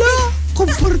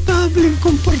 Komportable.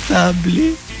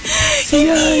 Si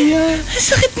yaya.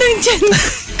 Sakit ng tiyan.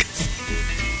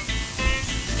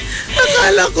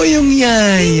 Akala ko yung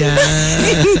yaya.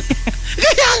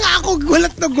 Kaya nga ako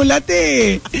gulat na gulat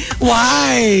eh.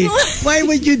 Why? Why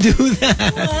would you do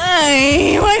that?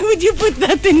 Why would you put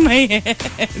that in my head?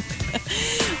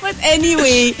 But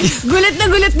anyway, gulat na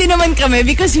gulat din naman kami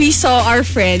because we saw our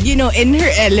friend, you know, in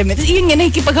her element. Yun nga,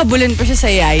 nakikipaghabulan pa siya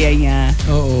sa yaya niya.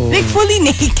 Oo. Like, fully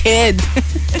naked.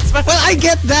 Well, I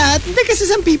get that. Hindi kasi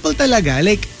some people talaga,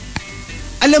 like,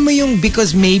 alam mo yung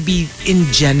because maybe in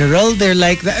general, they're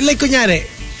like that. Like, kunyari,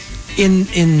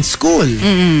 in school.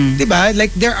 Diba?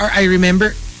 Like, I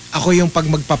remember, ako yung pag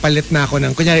magpapalit na ako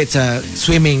ng, kunyari, it's a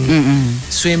swimming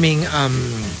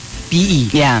PE.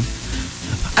 Yeah.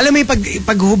 Alam mo yung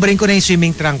paghuhubarin ko na yung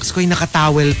swimming trunks ko, yung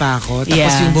nakatowel pa ako.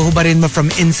 Tapos yung buhubarin mo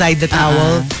from inside the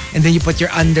towel and then you put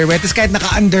your underwear. Tapos kahit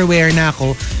naka-underwear na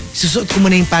ako, susuot ko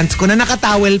muna yung pants ko na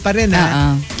nakatowel pa rin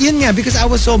ha. Yun nga, because I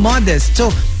was so modest. So,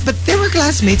 but there were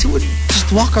classmates who would just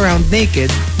walk around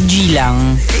naked. G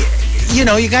lang. You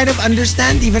know, you kind of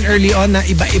understand even early on na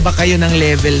iba-iba kayo ng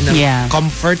level ng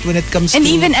comfort when it comes and to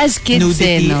even as kids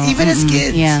nudity. no? Even as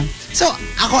kids. Yeah. So,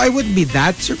 ako, I wouldn't be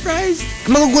that surprised.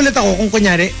 Magugulat ako kung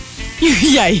kunyari, yung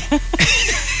yaya.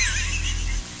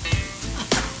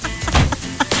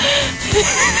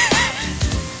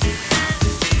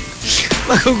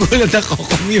 magugulat ako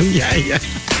kung yung yaya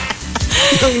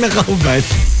yung nakahubad.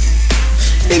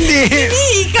 Hindi.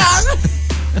 Ikang.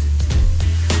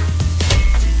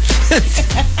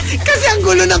 Kasi ang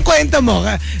gulo ng kwento mo.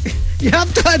 You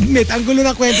have to admit, ang gulo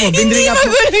ng kwento mo. Hindi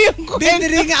magulo yung kwento.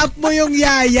 Bindring up mo yung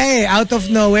yaya out of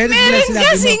nowhere. Meron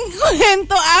kasing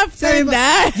kwento after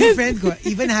that. Yung friend ko,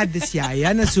 even had this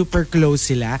yaya na super close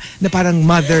sila, na parang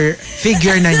mother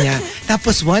figure na niya.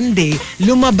 Tapos one day,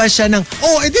 lumabas siya ng,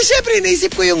 edi syempre,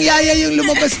 naisip ko yung yaya yung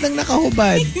lumabas ng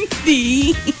nakahubad.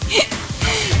 Hindi.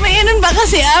 May ba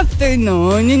kasi after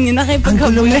noon, yun yung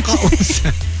nakipaghabulan. Ang gulo mong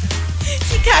kausap.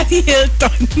 Si Cathy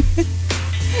Hilton.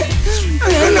 Ang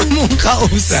gulo mong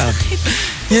kausap.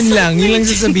 Yun lang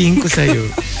sasabihin ko sa'yo.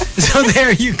 So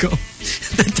there you go.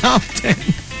 The top 10.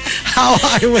 How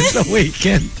I was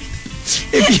awakened.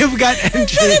 If you've got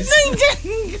entries,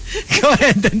 go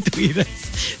ahead and tweet us.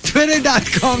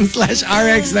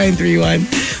 Twitter.com/RX931.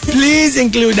 Please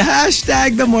include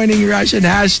hashtag The Morning Rush and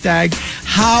hashtag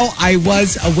How I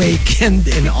Was Awakened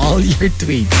in all your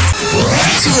tweets.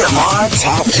 TMR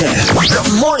Top 10. The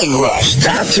Morning Rush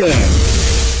Top 10.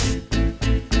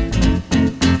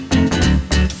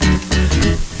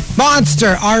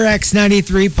 Monster RX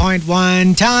 93.1.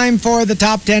 Time for the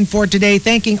top 10 for today.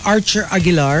 Thanking Archer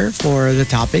Aguilar for the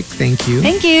topic. Thank you.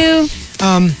 Thank you.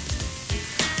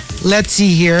 Let's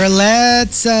see here.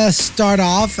 Let's start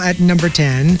off at number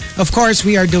 10. Of course,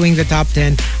 we are doing the top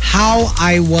 10. How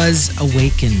I Was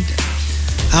Awakened.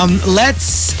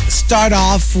 Let's start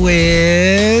off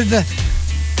with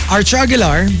Archer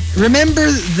Aguilar. Remember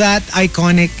that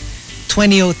iconic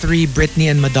 2003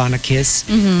 Britney and Madonna kiss?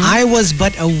 I was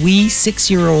but a wee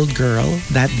 6-year-old girl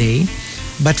that day,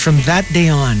 But from that day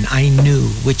on, I knew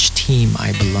which team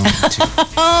I belonged to.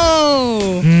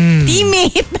 Oh!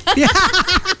 Teammate!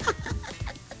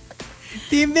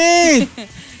 Teammate!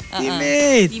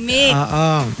 Teammate!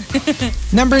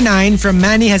 Teammate. Number 9, from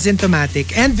Manny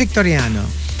Jacintomatic and Victoriano,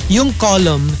 yung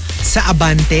column sa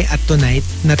Abante at Tonight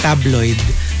na tabloid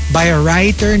by a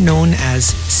writer known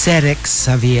as Cerex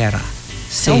Saviera.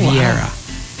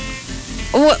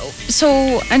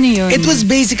 So, ano yun? It was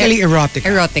basically erotica.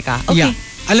 Erotica. Okay. Yeah.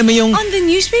 Alam mo yung... On the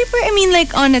newspaper? I mean,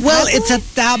 like on a Well, tabloid? it's a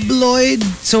tabloid,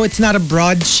 so it's not a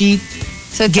broadsheet.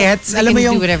 So it's Gets? they Alam mo can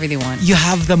yung... do whatever they want. You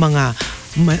have the mga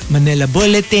Manila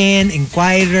Bulletin,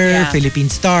 Inquirer, Yeah. Philippine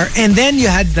Star, and then you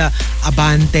had the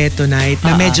Abante Tonight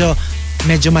na medyo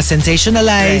mas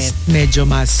sensationalized, medyo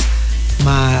mas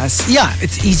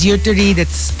it's easier to read,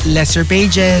 it's lesser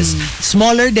pages,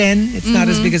 smaller din, it's not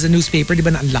as big as a newspaper, di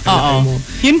ba, na ang laki-laki mo.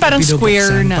 Yun parang square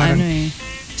binubuksan, na parang- ano eh.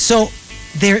 So,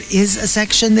 there is a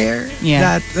section there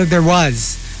Yeah. that there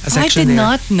was a I section did there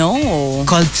not know.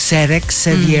 called Cerex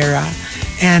Seviera,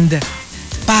 and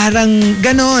parang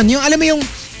ganon. Yung alam mo yung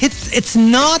it's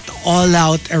not all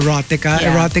out erotica,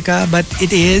 but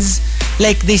it is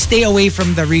like they stay away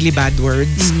from the really bad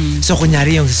words. So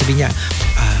kunyari yung sasabihin niya,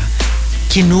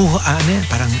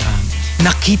 parang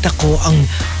nakita ko ang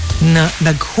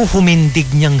naghuhumindig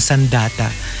niyang sandata.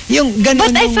 Yung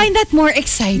ganon. But I yung- find that more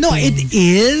exciting. No, it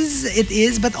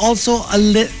is, but also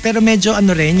pero medyo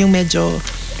rin, yung medyo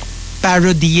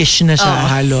parody-ish na siya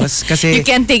halos. Kasi You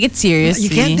can't take it seriously. you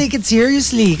can't take it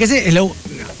seriously. Kasi,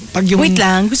 pag yung... Wait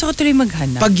lang, gusto ko tuloy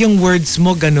maghanap. Pag yung words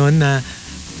mo ganon na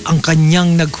ang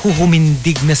kanyang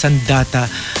naghuhumindig na sandata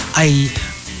ay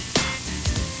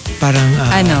parang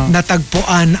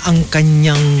natagpuan ang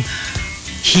kanyang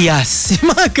hiyas.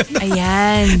 Yung mga ganon.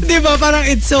 Ayan. Di ba? Parang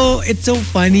it's so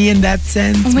funny in that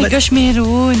sense. Oh my but, gosh,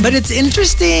 meron. But it's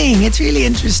interesting. It's really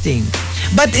interesting.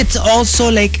 But it's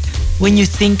also like, when you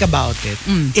think about it,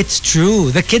 it's true.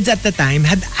 The kids at the time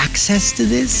had access to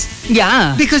this.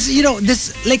 Yeah. Because,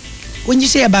 this, like, when you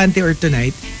say Abante or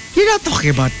Tonight, you're not talking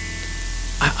about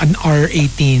an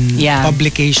R18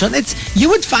 publication. You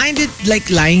would find it like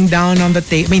lying down on the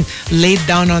table, laid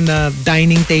down on the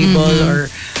dining table or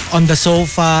on the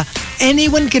sofa.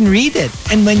 Anyone can read it.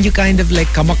 And when you kind of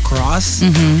like come across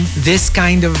this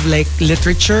kind of like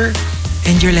literature,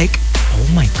 and you're like, oh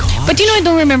my God. But I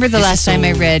don't remember the This last is time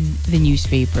I so- read the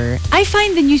newspaper. I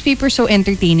find the newspaper so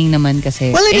entertaining naman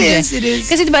kasi. Well, it is.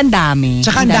 Kasi diba ang dami?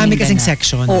 Tsaka ang dami kasing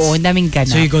sections. Oo, ang daming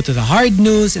ganap. So you go to the hard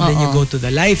news, and then you go to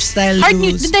the lifestyle hard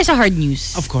news. news. There's a hard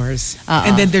news. Of course.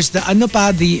 And then there's the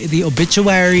the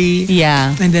obituary.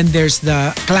 Yeah. And then there's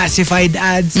the classified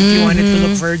ads if you wanted to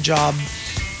look for a job.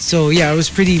 So yeah, it was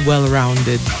pretty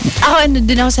well-rounded.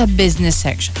 Dun ako sa business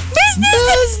section.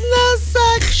 Business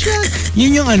section!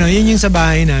 Yun yung sa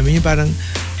bahay namin. Yung parang,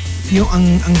 yung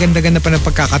ang ganda-ganda pa ng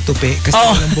pagkakatupi kasi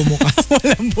walang bumukas.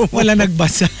 Wala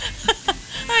nagbasa.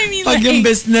 I mean, Pag yung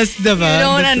business, diba? you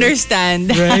don't understand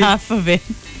Right? half of it.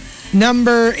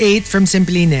 Number 8 from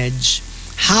Simply Nedge.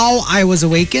 How I Was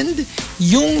Awakened,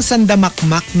 yung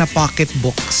sandamakmak na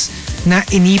pocketbooks na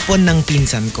inipon ng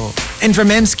pinsan ko. And from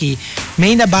Emski,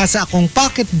 may nabasa akong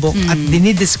pocketbook at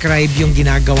dinidescribe yung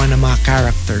ginagawa ng mga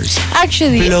characters.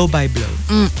 Actually, Blow by blow.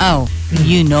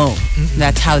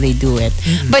 that's how they do it.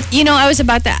 But I was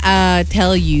about to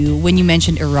tell you when you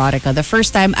mentioned erotica, the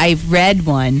first time I read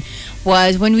one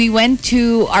was when we went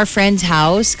to our friend's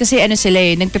house kasi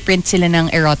nagpiprint sila ng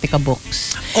erotica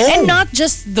books. Oh. And not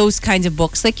just those kinds of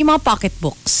books, like yung mga pocket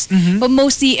books, but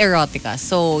mostly erotica.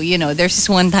 So, there's this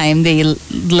one time they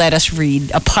let us read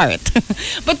a part.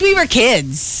 But we were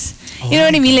kids. You know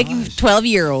what I mean? Like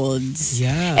 12-year-olds.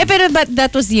 Yeah. But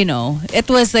that was, it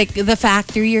was like the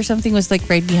factory or something was like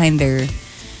right behind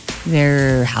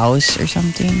their house or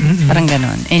something. Parang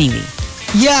ganon. Anyway.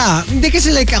 Yeah. Hindi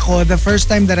kasi like ako, the first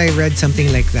time that I read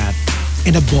something like that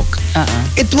in a book,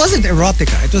 it wasn't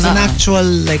erotica. It was an actual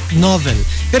like novel.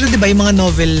 Pero di ba yung mga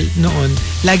novel noon,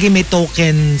 lagi may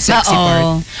token sexy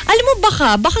part. Alam mo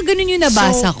baka ganun yung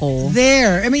nabasa ko.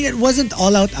 There. I mean, it wasn't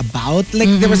all out about.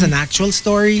 Like, there was an actual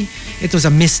story. It was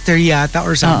a mystery yata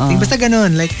or something. Basta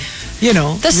ganun. Like,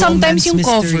 Tapos sometimes romance yung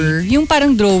mystery. cover, yung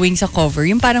parang drawing sa cover,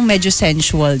 yung parang medyo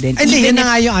sensual din. Hindi, Even yun na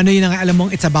nga yung yun na nga, alam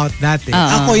mong it's about that eh.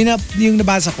 Ako, yung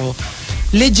nabasa ko,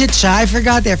 legit siya. I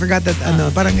forgot that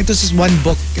parang it was just one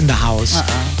book in the house.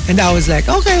 And I was like,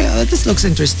 okay, this looks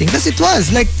interesting. Because it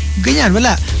was, like, ganyan,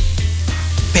 wala.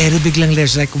 Pero biglang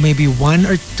there's like maybe 1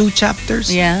 or 2 chapters.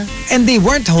 Yeah. And they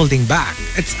weren't holding back.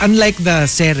 It's unlike the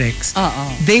Cerex.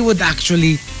 They would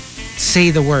actually say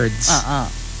the words.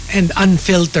 And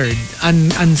unfiltered,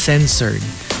 uncensored.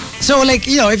 So like,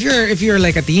 if you're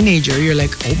like a teenager, you're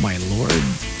like, oh my Lord.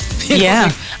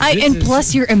 Yeah. And is-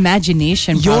 plus your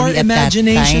imagination Your probably at that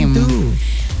imagination time. too.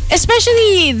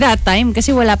 Especially that time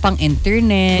kasi wala pang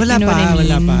internet. Wala you know pa, what I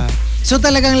mean? wala pa. So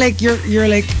talagang like, you're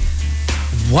like,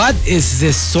 what is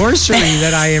this sorcery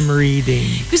that I am reading?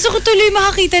 Gusto ko tuloy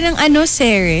makakita ng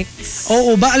Cerex.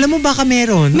 Oo ba? Alam mo baka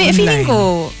meron May online.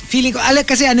 feeling ko.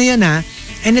 Kasi ano yun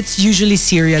and it's usually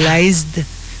serialized.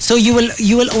 So you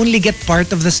will only get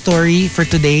part of the story for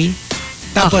today.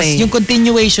 Tapos Okay. yung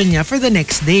continuation niya for the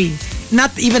next day.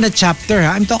 Not even a chapter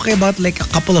I'm talking about like a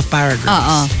couple of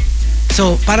paragraphs.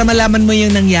 So para malaman mo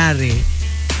yung nangyari,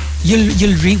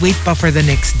 you'll wait pa for the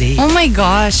next day. Oh my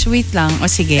gosh, wait lang. O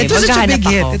sige, It was such a big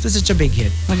maghahanap hit. ako. It was such a big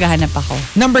hit. Maghahanap ako.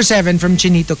 Number 7 from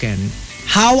Chinito Ken.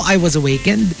 How I Was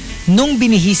Awakened nung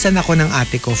binihisan ako ng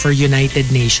ate ko for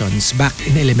United Nations back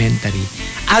in elementary.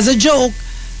 As a joke,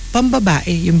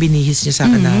 pambabae yung binihis niya sa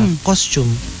akin na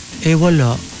costume.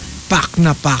 Wala. Pak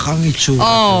na pak ang itsura ko.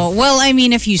 Oh, well, I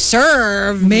mean, if you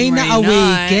serve, May why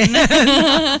na-awaken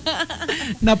not?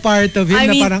 na part of him I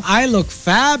na mean, parang I look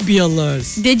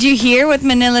fabulous. Did you hear what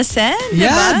Manila said?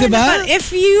 Yeah, diba? But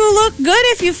if you look good,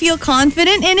 if you feel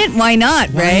confident in it, why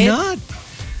not, Why right? not?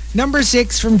 Number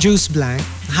 6 from Juice Blank.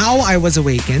 How I Was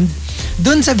Awakened.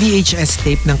 Dun sa VHS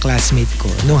tape ng classmate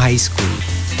ko no high school.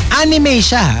 Anime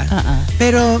siya ha?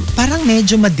 Pero parang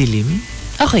medyo madilim.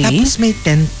 Okay. Tapos may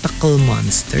tentacle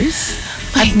monsters.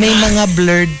 At may mga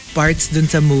blurred parts dun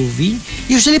sa movie.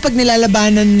 Usually pag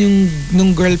nilalabanan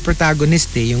nung girl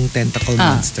protagonist yung tentacle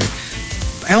monster.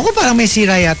 Ewan ko parang may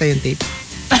sira yata yung tape.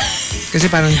 Kasi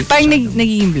parang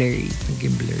nagiging blurry.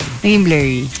 Naging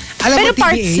blurry. Alam Pero mo, TBH,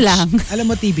 parts lang. Alam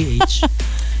mo TBH,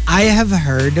 I have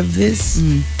heard of this,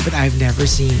 but I've never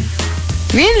seen.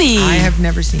 Really? I have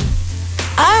never seen.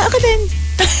 Ako din.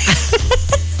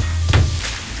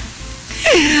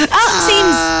 Same.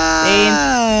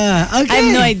 Okay. I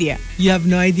have no idea. You have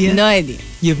no idea? No idea.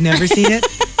 You've never seen it?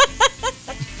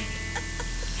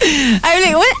 I'm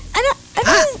like, what?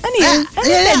 Ano yun? Ano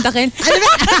yung tentacle?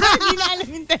 Hindi na alam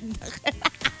yung tentacle.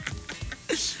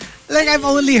 Like, I've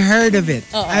only heard of it.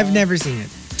 I've never seen it.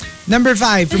 Number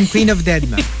 5 from Queen of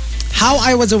Deadma. How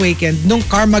I Was Awakened nung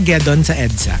Carmageddon sa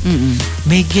EDSA.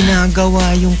 May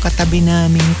ginagawa yung katabi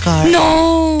naming car.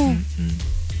 No!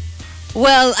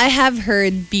 Well, I have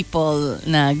heard people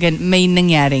na may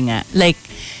nangyari nga. Like,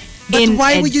 But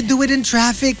why would you do it in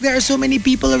traffic? There are so many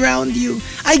people around you.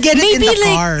 I get it Maybe in the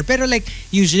like- car. Pero like,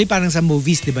 usually parang sa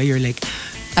movies, di ba, you're like,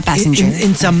 a passenger?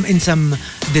 in some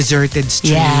deserted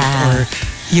street Yeah. or,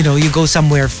 you go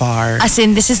somewhere far. As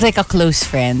in, this is like a close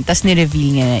friend. Tapos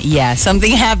ni-reveal niya na, yeah,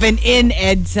 something happened in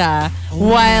EDSA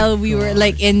while we were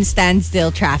like in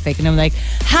standstill traffic. And I'm like,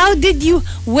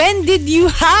 when did you,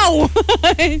 how?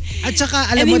 At saka,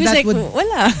 alam And mo, he was that like, would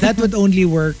wala. that would only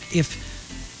work if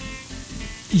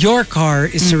your car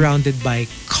is surrounded by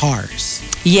cars.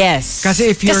 Yes. Kasi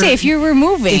if you were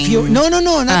moving. If you no,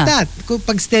 not that. Kung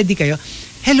pag steady kayo,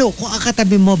 hello, kung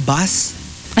akatabi mo bus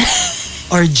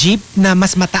or jeep na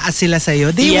mas mataas sila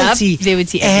sa'yo, they Yep, would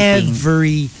see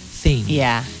everything.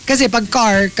 Yeah. Kasi pag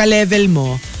car, ka-level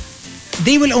mo,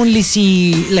 they will only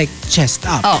see like chest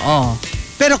up. Oo.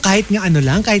 Pero kahit nga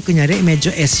kahit kunyari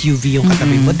medyo SUV yung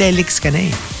katabi mo, delix ka na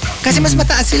eh. Kasi mas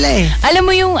mataas sila eh. Alam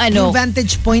mo yung Yung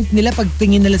vantage point nila pag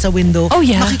tingin nila sa window, Oh,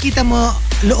 yeah. makikita mo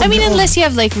loob. I mean, unless you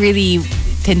have like really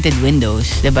tinted windows,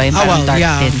 diba? Yung parang dark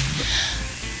tint.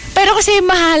 Pero kasi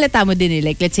mahalata mo din eh.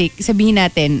 Like, let's say, sabihin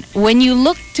natin, when you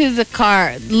look at the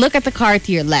car to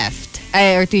your left,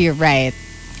 or to your right,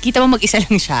 kita mo mag-isa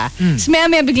lang siya. Tapos maya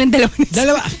biglang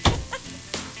dalawa.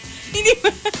 Hindi ba?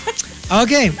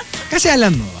 Okay. Kasi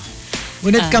alam mo,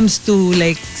 when it comes to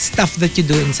like stuff that you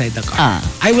do inside the car,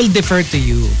 I will defer to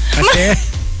you.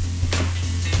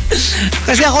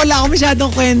 Kasi ako wala akong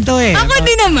masyadong kwento eh. Ako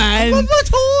din naman.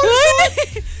 Papatos!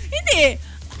 Hindi.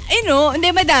 Hindi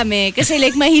madami. Kasi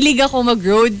like, mahilig ako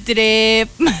mag-road trip.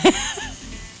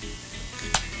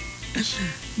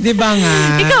 Di ba nga?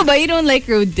 Ikaw ba? You don't like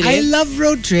road trip? I love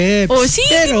road trips. Oh, see?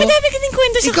 Pero, madami ka din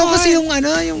kwento sa ikaw car. kasi yung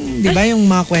di ba yung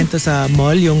mga kwento sa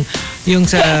mall, yung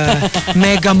sa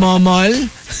Mega Mall.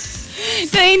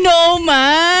 Trinoma.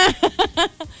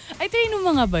 Ay, Trinoma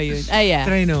nga ba yun? Ay, yeah.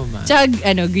 Trinoma. Tsaka,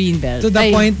 Greenbelt. To the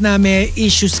point na may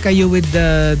issues kayo with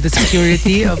the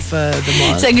security of the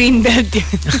mall. Sa Greenbelt yun.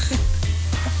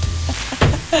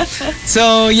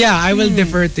 So, yeah, I will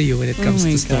defer to you when it comes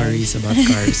to stories about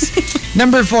cars.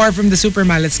 Number 4 from the Super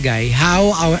Malets guy,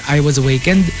 how I was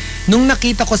awakened nung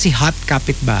nakita ko si hot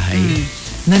kapitbahay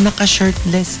na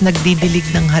naka-shirtless, nagdidilig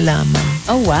ng halaman.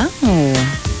 Oh, wow.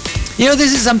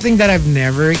 This is something that I've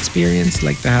never experienced,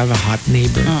 like to have a hot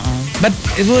neighbor. But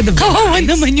it would have been Kawawa nice.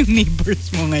 naman yung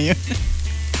neighbors mo ngayon.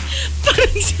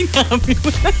 Parang sinabi mo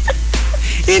na.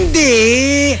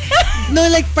 Hindi. No,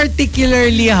 like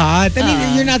particularly hot. I mean,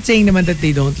 you're not saying naman that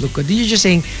they don't look good. You're just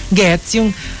saying, gets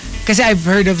yung... Kasi I've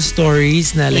heard of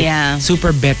stories na like super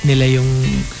bet nila yung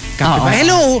kapitbahay.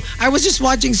 Hello, I was just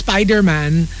watching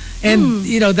Spider-Man and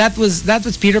you know that was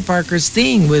Peter Parker's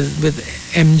thing with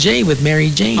MJ, with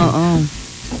Mary Jane.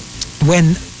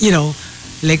 When, you know,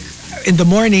 like in the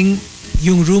morning,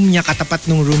 yung room niya katapat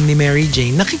ng room ni Mary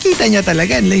Jane, nakikita niya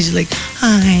talaga and she's like,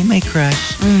 hi, my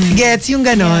crush. Gets yung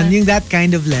ganon, yung that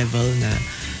kind of level na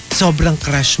sobrang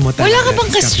crush mo talaga. Wala ka bang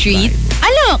sa ka-street? kapitbahay mo.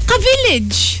 Ano?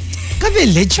 Ka-village?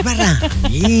 Ka-village,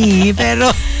 marami.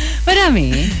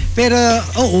 Marami? Pero,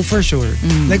 for sure.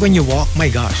 Like when you walk, my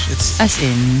gosh, it's As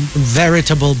in?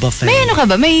 veritable buffet. May ano ka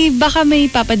ba? Baka may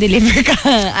papadeliver ka.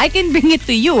 I can bring it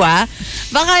to you, ah.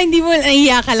 Baka hindi mo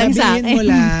nahiya ka lang sa akin. Sabihin mo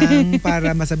lang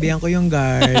para masabihan ko yung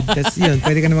guard. Tapos yun,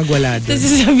 pwede ka na magwala doon.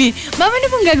 Tapos sabi, Mama, ano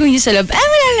pong gagawin niyo sa loob?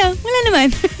 Wala lang. Wala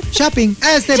naman. Shopping.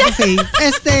 Buffet.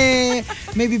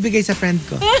 May bibigay sa friend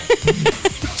ko.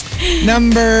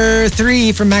 Number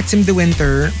 3 from Maxim De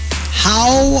Winter,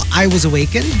 How I Was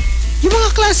Awakened. Yung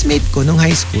mga classmate ko nung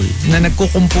high school na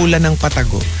nagkukumpulan ng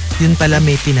patago, yun pala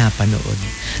may pinapanood.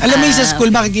 Alam mo sa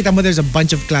school, makikita mo there's a bunch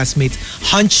of classmates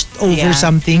hunched over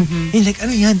something. You're like,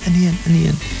 ano yan?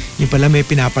 Yung pala may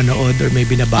pinapanood or may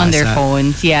binabasa. On their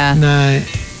phones, Na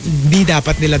di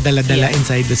dapat nila dala-dala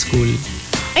inside the school.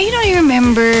 I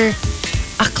remember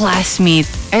a classmate.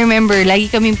 I remember, lagi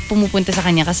kami pumupunta sa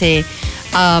kanya kasi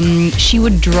she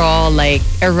would draw like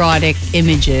erotic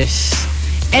images.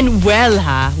 And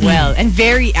and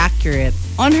very accurate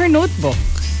on her notebooks.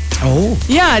 Oh.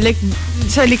 Yeah, like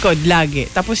sa likod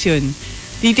lagi. Tapos yun,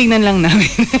 titingnan lang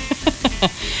namin.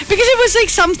 Because it was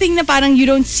like something na parang you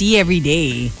don't see every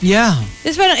day. Yeah.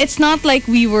 It's not like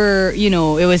we were, it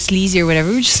was sleazy or whatever.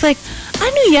 We were just like,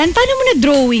 ano yan? Paano mo na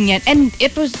drawing yan? And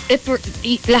it were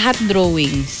lahat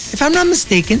drawings. If I'm not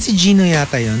mistaken, si Gino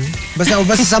yata yun.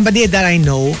 Basta somebody that I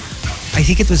know, I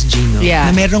think it was Gino. Yeah.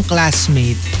 Na merong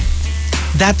classmate.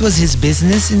 That was his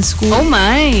business in school. Oh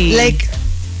my. Like,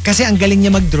 kasi ang galing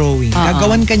niya mag-drawing.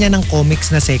 Gagawan ka niya ng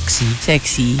comics na sexy.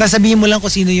 Sexy. Tapos sabihin mo lang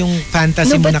kung sino yung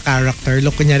fantasy mo na character.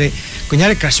 Look, kunyari,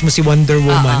 crush mo si Wonder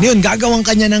Woman. Yun, gagawan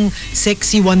ka niya ng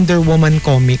sexy Wonder Woman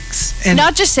comics. And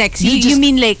not just sexy, you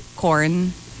mean like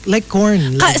corn? Like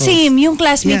corn. Same, yung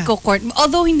classmate ko, corn.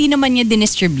 Although hindi naman niya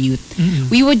dinistribute,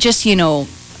 we would just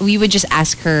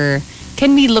ask her,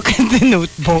 can we look at the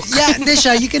notebook? Yeah, hindi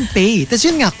siya, you can pay. Tapos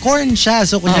yun nga, corn siya.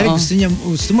 So, kunyari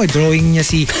gusto mo, drawing niya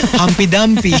si Humpy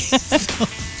Dumpy.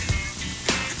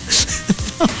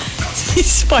 Si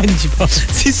SpongeBob.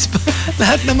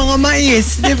 Lahat ng mga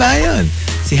mais, di ba yun?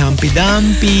 Si Humpy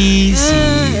Dumpy,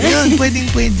 yun,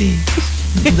 pwede.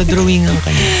 Drawing ang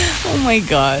kanya. Oh my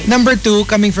God. Number 2,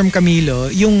 coming from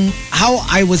Camilo, yung How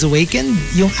I Was Awakened,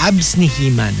 yung abs ni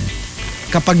He-Man.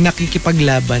 Kapag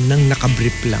nakikipaglaban ng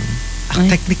nakabrief lang.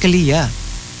 Technically, yeah.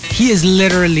 He is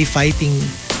literally fighting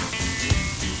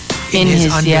in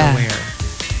his underwear.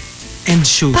 And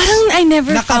shoes. Parang I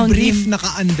never found Naka-brief, him.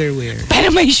 naka-underwear.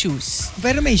 Pero may shoes.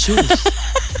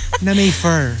 Na may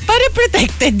fur. Para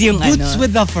protected yung Boots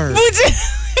with the fur.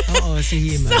 Oo,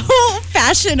 si He-Man. So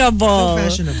fashionable.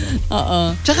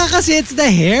 Oo. Tsaka kasi it's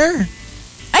the hair.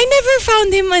 I never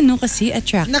found him kasi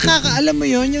attractive. Alam mo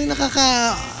yun, yung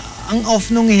ang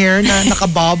off nung hair na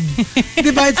naka-bob.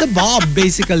 Diba? It's a bob,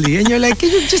 basically. And you're like,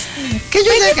 can you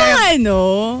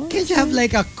have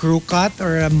like a crew cut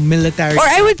or a military Or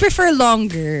cut? I would prefer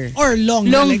longer. Or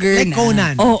longer like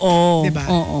Conan. Oo. Diba?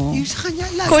 Oo. Yung sa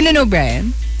kanya, lagi. Conan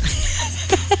O'Brien?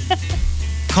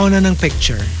 Conan ng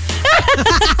picture.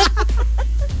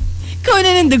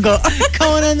 Conan ng dugo.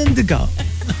 Conan ng dugo.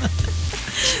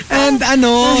 And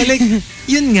like,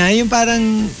 yun nga, yung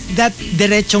parang that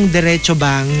diretsong-derecho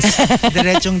bangs,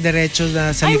 diretsong-derecho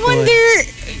na sa I likod. wonder,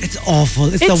 It's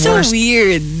awful. It's the so worst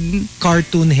weird.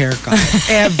 cartoon haircut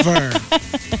ever.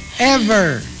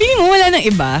 Feeling mo wala nang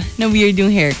iba na weird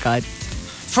yung haircut.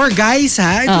 For guys,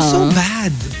 it was so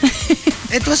bad.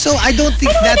 It was so, I don't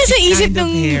think that nasa isip kind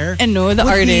of hair the would be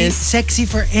artist. sexy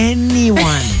for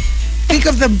anyone. Think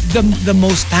of the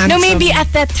most handsome. No, maybe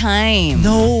at that time.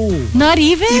 No. Not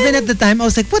even? Even at the time, I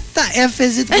was like, what the F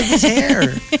is it with his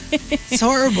hair? It's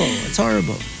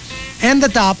horrible. And the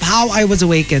top, How I Was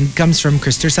Awakened, comes from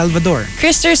Krister Salvador.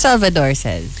 Krister Salvador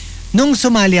says, Nung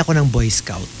sumali ako ng Boy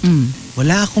Scout,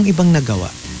 wala akong ibang nagawa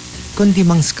kundi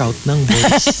mang scout ng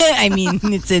boys. I mean,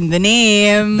 it's in the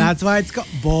name. That's why it's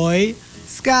called Boy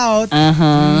Scout.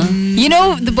 You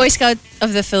know, the Boy Scout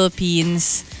of the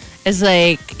Philippines is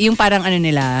like, yung parang ano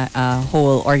nila,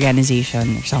 whole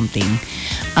organization or something.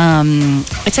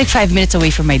 It's like 5 minutes away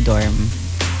from my dorm.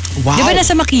 Wow. Di ba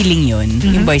nasa Makiling yun?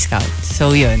 Yung Boy Scouts.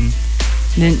 So yun.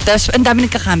 Tapos ang dami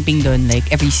nagka-camping doon like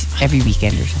every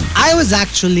weekend or something. I was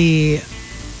actually...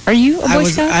 Are you a Boy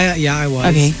Scout? Yeah, I was.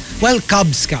 Okay. Well,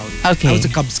 Cub Scout. Okay. I was a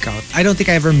Cub Scout. I don't think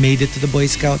I ever made it to the Boy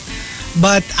Scout.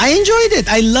 But I enjoyed it.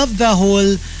 I love the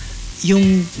whole,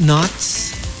 yung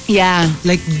knots. Yeah.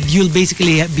 Like, you'll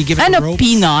basically be given ropes.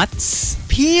 Peanuts?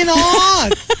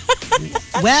 Peanut!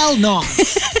 Well,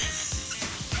 knots.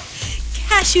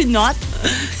 Cashew nut?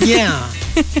 Yeah.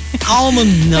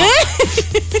 Almond nut.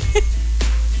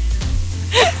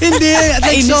 Hindi.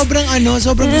 Like, sobrang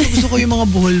gusto ko yung mga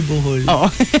buhol-buhol. Oo.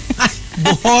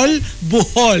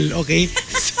 Buhol, okay?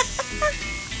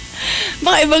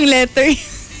 Baka ibang letter.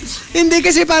 Hindi,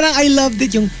 kasi parang I loved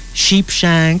it. Yung sheep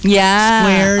shank, Yeah.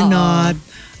 square knot,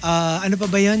 ano pa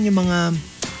ba yun? Yung mga...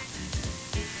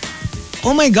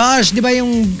 Oh my gosh, di ba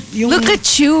yung Look at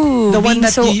you. the one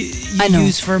that so, you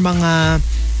use for mga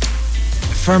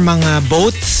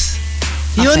boats.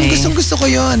 Yun, Okay. gustong-gusto ko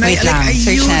yun. Wait lang, I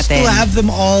search used natin. to have them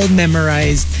all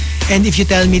memorized. And if you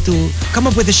tell me to come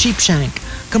up with a sheep shank,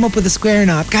 come up with a square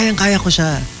knot, kayang-kaya ko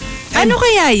siya. And ano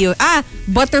kaya yun?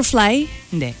 Butterfly?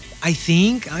 Hindi. I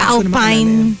think, ayaw ko na maalala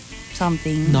Alpine yun.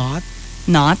 something. Knot?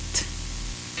 Not.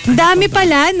 Ang dami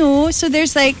pala, no? So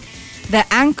there's like the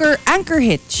anchor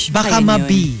hitch. Baka Ayun yun.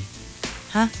 mabi.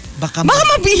 Ha? Baka Baka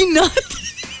mabinat.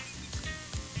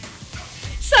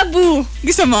 Sabu.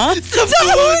 Gusto mo?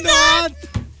 Sabunat!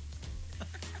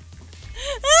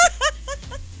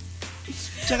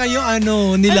 Tsaka yung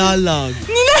nilalag.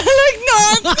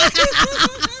 Nilalagnat.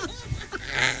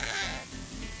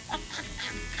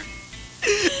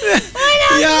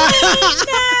 Yeah.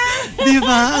 Di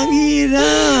ba? Ang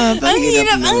hirap. Ang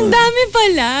hirap. nun. Ang dami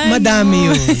pala. Madami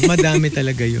yun. Madami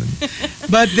talaga yun.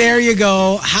 But there you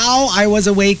go. How I was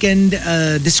awakened.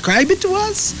 Describe it to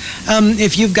us.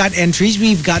 If you've got entries,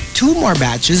 we've got 2 more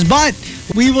batches. But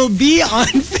we will be on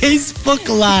Facebook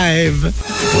Live.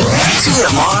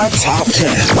 TMR Top 10.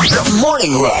 The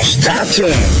Morning Rush Top 10.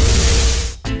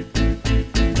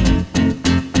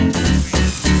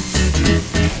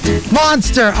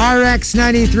 Monster RX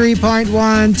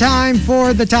 93.1. Time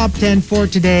for the top 10 for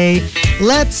today.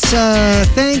 Let's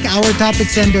thank our topic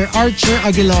sender, Archer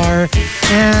Aguilar.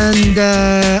 And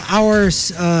our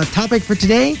topic for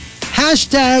today,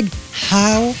 hashtag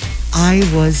how I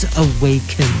was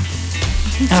awakened.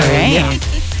 All right. Yeah.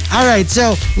 All right,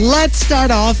 so let's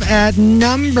start off at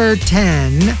number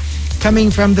 10, coming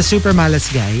from the Super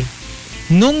Malas guy.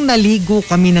 Nung naligo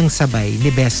kami ng sabay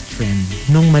ni best friend,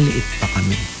 nung maliit pa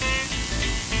kami.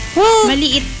 Well,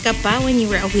 Maliit ka pa when you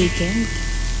were awakened?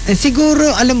 And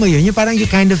siguro, alam mo yun, yung parang you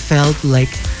kind of felt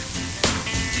like...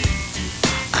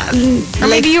 or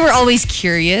maybe you were always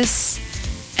curious.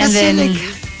 And kasi then... like,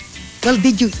 well,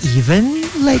 did you even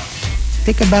like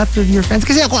take a bath with your friends?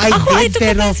 Kasi I I did, took a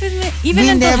pero bath with even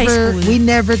until high school. we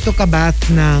never took a bath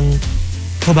ng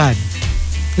hubad.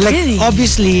 Like, Really?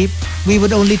 obviously, we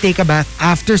would only take a bath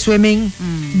after swimming.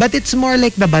 But it's more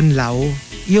like the banlaw.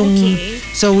 Yung, Okay.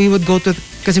 So we would go to,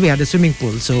 kasi we had a swimming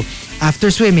pool. So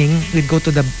after swimming, we'd go to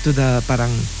the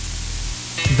parang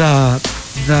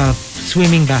the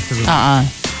swimming bathroom.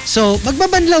 So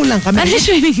magbabanlaw lang kami. Ano yung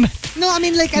swimming ba? No, I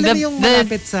mean like alam mo yung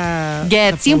malapit sa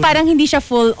Gets. sa Yung pool. parang hindi siya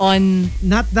full on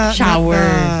not the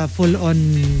shower. full on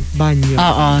banyo.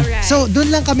 Oo. Right. So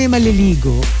doon lang kami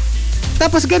maliligo.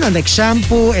 Tapos ganun, like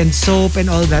shampoo and soap and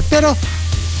all that. Pero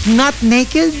not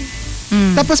naked.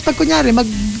 Tapos pag kunyari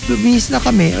magbibihis na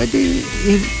kami, o di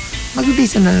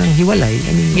magbibihis na ng hiwalay.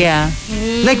 I mean, Yeah.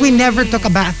 like we never took a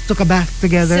bath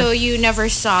together. So you never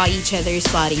saw each other's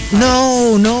body parts?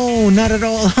 No, not at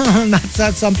all. That's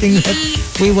not something that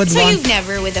we would So want. you've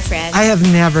never with a friend? I have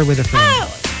never with a friend. Oh,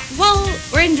 well,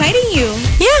 we're inviting you.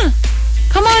 Yeah.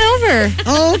 Come on over.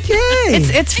 Okay.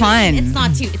 It's fun.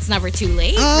 It's never too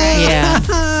late, Ah. right?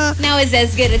 Yeah. Now is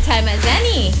as good a time as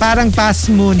any. Parang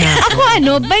pass muna.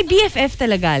 Ako by BFF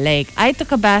talaga. Like, I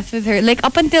took a bath with her. Like,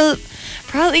 up until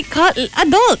probably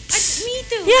adults. Me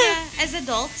too. Yeah. As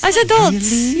adults. As adults.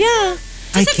 Really? Yeah.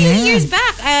 I Just a few can't. years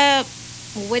back.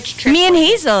 Which trip? Me and was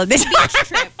it? Hazel. This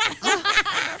Trip.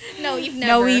 No, you've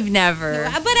never. No, we've never.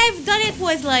 But I've done it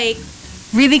with like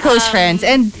Really close friends.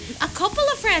 And a couple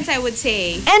of friends, I would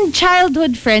say.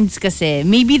 childhood friends kasi.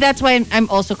 Maybe that's why I'm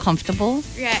also comfortable.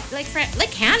 Yeah, like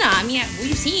Hannah. I mean,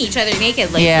 we've seen each other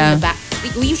naked. Like Yeah. in the back,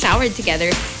 we showered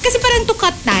together. Kasi parang to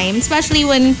cut time, especially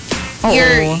when Oo.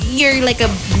 you're like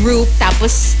a group.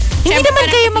 Tapos Hindi syempre naman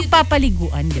parang kayo if you-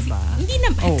 magpapaliguan, di ba? Hindi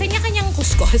naman. Oh. Kanya-kanyang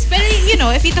kuskus. Pero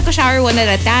if you took a shower one at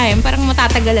a time, parang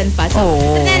matatagalan pa. So,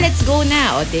 but then let's go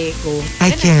na. O, de, go. I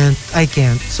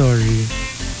can't. Sorry.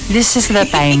 This is the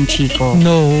time, Chico.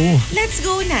 No. Let's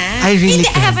go na. I really Hindi,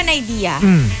 I can't. have an idea.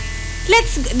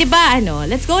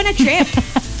 Let's go on a trip.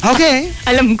 Okay.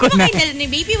 Alam ko na. Dalawa ni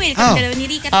Baby Will, dalawa ni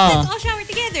Rica. Let's all shower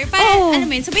together. Para, alam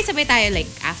mo yun, sabay-sabay tayo like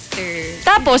after.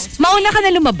 Tapos, mauna ka na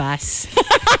lumabas.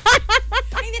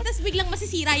 Hindi, tapos biglang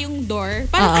masisira yung door.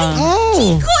 Parang,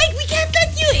 Oh. Chico, we can't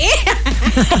let you in.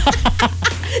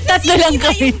 Tatlo lang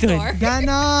kami Yung dun. door.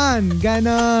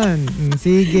 Ganon.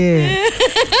 Sige.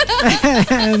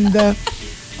 And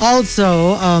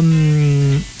also,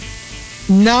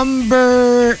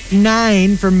 number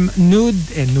 9 from Nude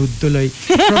tuloy.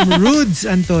 From Rudes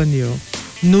Antonio.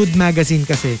 Nude magazine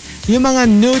kasi. Yung mga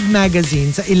nude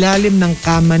magazine sa ilalim ng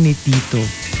kama ni Tito.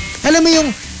 Alam mo yung,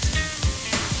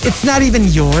 it's not even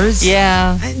yours.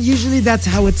 Yeah. And usually that's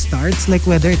how it starts. Like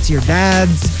whether it's your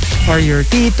dad's or your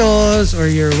titos or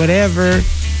your whatever.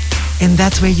 And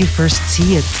that's where you first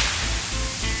see it.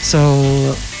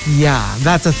 So, yeah,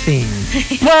 that's a thing.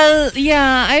 Well,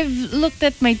 yeah, I've looked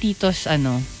at my tito's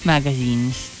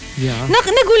magazines. Yeah.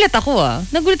 Nagulat ako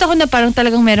Nagulat ako na parang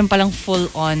talagang meron palang full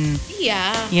on,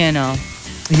 Yeah. Yeah.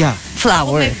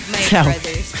 flower. My Flower.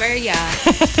 brothers. Pero yeah.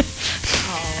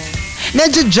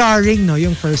 Medyo jarring, no,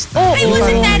 yung first time. I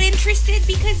wasn't that interested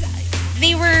because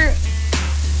they were,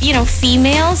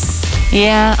 females.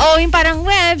 Yeah. Oh, yung parang,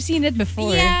 well, I've seen it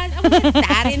before. Yeah, I wasn't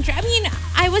that interested. I mean,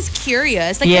 I was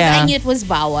curious. Like, Yeah. because I knew it was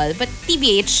bawal. But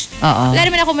TBH, Oo. wala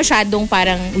naman ako masyadong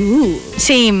parang, ooh.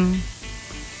 Same.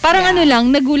 Parang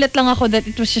nagulat lang ako that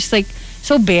it was just like,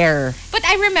 so bare. But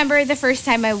I remember the first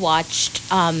time I watched,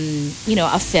 a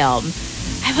film,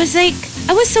 I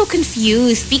was so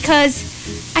confused because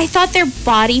I thought their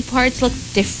body parts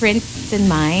looked different than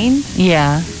mine.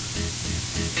 Yeah.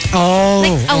 Oh,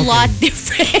 Like, a okay. lot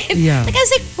different. Yeah. Like, I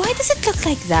was like, why does it look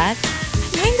like that?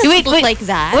 Mine doesn't look like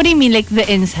that. What do you mean, like the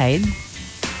inside?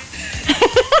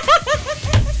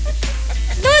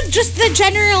 No, just the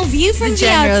general view from the,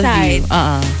 general outside. view.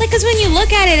 Like, because when you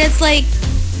look at it, it's like,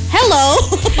 hello.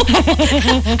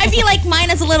 I feel like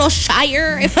mine is a little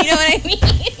shyer, if you know what I mean.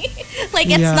 Like,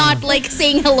 it's Yeah. not like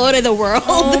saying hello to the world.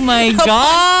 Oh my upon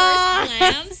God. first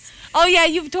glance. Oh yeah,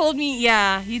 you've told me.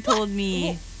 Yeah, you told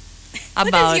me What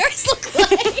about. does yours look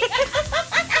like?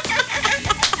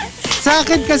 Sa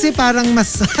akin kasi parang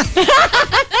mas...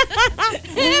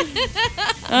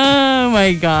 Oh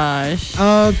my gosh.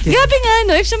 Okay. Grabe nga,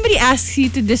 no? If somebody asks you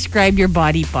to describe your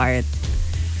body part,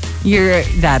 you're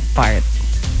that part.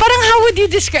 Parang how would you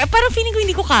describe? Parang feeling ko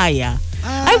hindi ko kaya.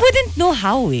 I wouldn't know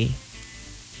how eh.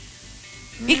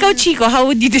 Ikaw, Chico, how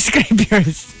would you describe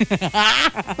yours?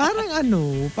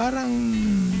 Parang...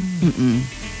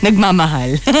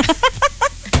 Nagmamahal.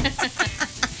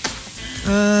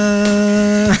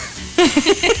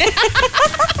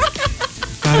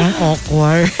 Parang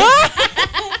awkward.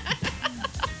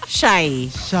 Shy.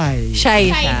 Shy. Shy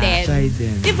Shy siya. din. Shy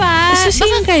din. Diba? So,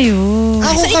 same kayo.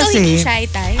 Ako So, ikaw kasi, hindi shy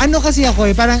type? ano kasi ako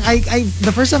parang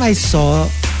the first time I saw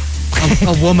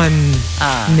a woman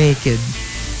naked,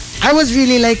 I was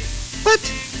really like, what?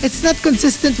 It's not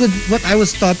consistent with what I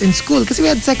was taught in school. Kasi we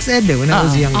had sex ed when I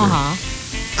was younger.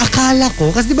 Akala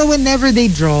ko, kasi di ba whenever they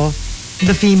draw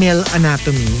the female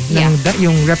anatomy,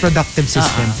 yung reproductive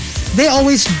system, they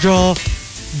always draw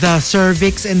the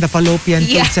cervix and the fallopian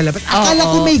tube sa labas. Akala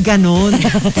ko may ganon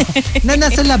na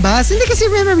nasa labas. Hindi kasi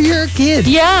remember, you're a kid.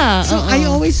 Yeah. So I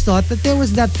always thought that there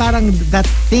was that parang that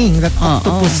thing, that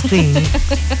octopus thing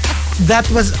that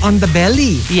was on the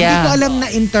belly. Hindi Yeah. ko alam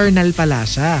na internal pala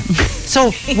siya.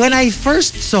 So when I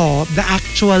first saw the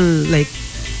actual like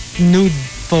nude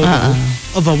photo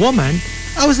of a woman,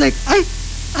 I was like, ay,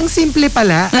 ang simple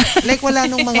pala. Like wala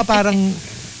nung mga parang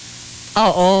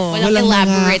Oo. Walang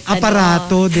elaborate mga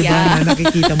aparato, di ba, na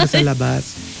nakikita mo sa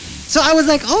labas. So I was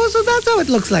like, oh, so that's how it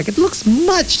looks like. It looks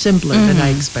much simpler than I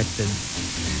expected.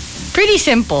 Pretty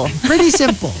simple. Pretty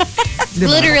simple. Di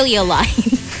ba? Literally a line.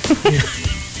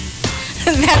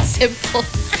 That's simple.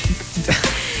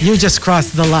 You just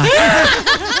crossed the line.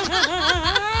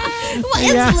 Well,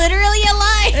 it's literally a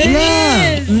line.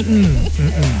 Yeah.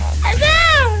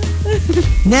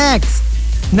 Next,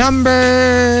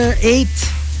 number 8,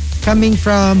 coming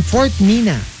from Fort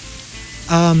Nina.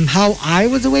 How I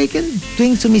was awakened,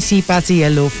 tuwing sumisipa si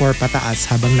Yellow for pataas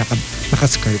habang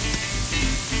naka-skirt.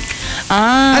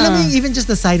 Alam mo yung even just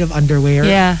the sight of underwear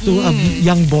to a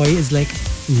young boy is like,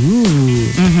 ooh.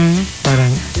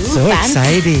 Parang, so fancy.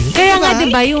 exciting. Kaya nga, di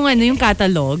ba, yung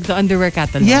catalog, the underwear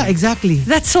catalog. Yeah, exactly.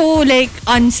 That's so, like,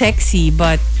 unsexy,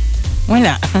 but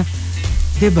wala.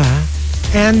 Diba?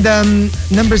 And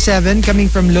number 7, coming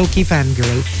from Low-Key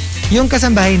Fangirl, yung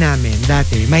kasambahay namin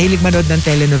dati, mahilig manood ng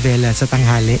telenovela sa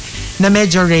tanghali na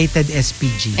medyo rated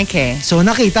SPG. Okay. So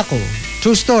nakita ko,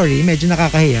 true story, medyo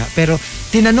nakakahiya, pero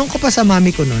tinanong ko pa sa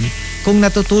mami ko nun kung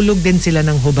natutulog din sila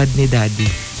ng hubad ni daddy,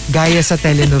 gaya sa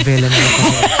telenovela na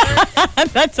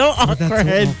That's so awkward.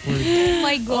 That's so awkward. Oh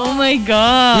my God. Oh my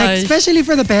gosh. Like, especially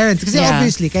for the parents. Kasi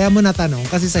obviously, kaya mo natanong,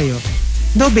 kasi sa'yo,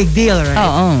 no big deal, right?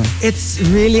 Oo. It's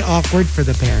really awkward for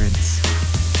the parents.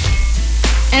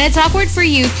 And it's awkward for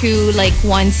you to, like,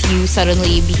 once you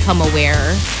suddenly become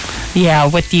aware. Yeah,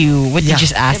 what you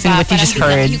just asked and Diba? what you just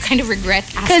Parang heard. You kind of regret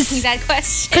asking that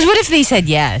question. Because what if they said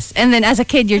yes? And then as a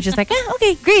kid, you're just like,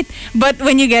 okay, great. But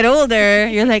when you get older,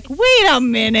 you're like, wait a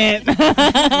minute.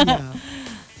 Yeah.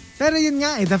 Pero yun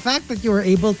nga the fact that you were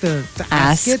able to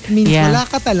ask it means wala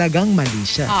ka talagang mali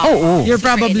siya. Oh. You're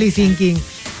probably thinking,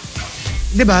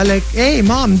 diba, like, hey,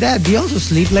 mom, dad, do you also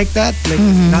sleep like that? Like,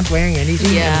 not wearing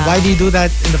anything? Yeah. And why do you do that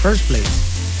in the first place?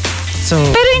 So,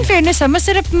 Pero in fairness,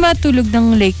 masarap matulog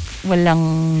ng like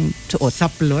walang suot.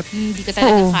 saplot. Hindi ko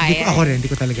talaga kaya. Ako rin, hindi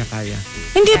ko talaga kaya.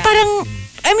 Hindi, parang,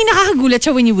 I mean, nakakagulat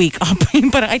siya when you wake up.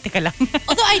 Parang, ay, teka lang.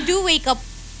 Although I do wake up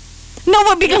No,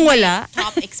 biglang wala.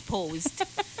 top exposed.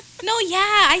 No,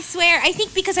 yeah, I swear. I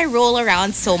think because I roll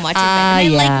around so much and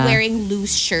I like wearing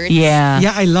loose shirts. Yeah.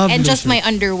 Yeah, I love And just lotion. my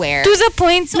underwear. To the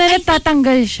point na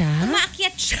natatanggal siya.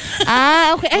 Maakyat siya.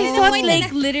 Okay. I thought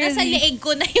like literally. Nasa leeg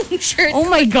ko na yung shirt Oh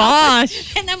ko. my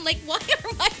gosh. And I'm like, why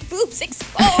are my boobs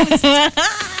exposed?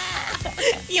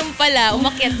 Yung pala,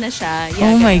 umakyat na siya. Yeah,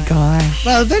 Oh my ganun. gosh.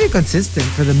 Well, very consistent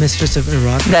for the mistress of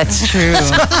erotica. That's true.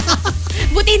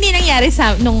 Buti hindi nangyari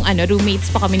sa nung roommates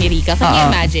pa kami ni Rica. Can you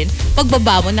imagine?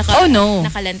 Pagbaba mo, Oh, no.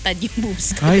 nakalantad yung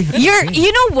boobs ko. Ay,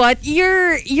 You know what?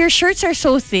 Your shirts are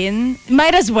so thin.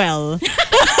 Might as well.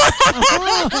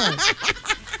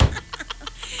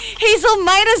 Hazel,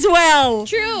 might as well.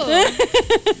 True.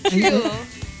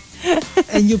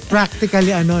 and you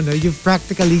practically, you've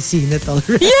practically seen it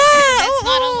already. Yeah. That's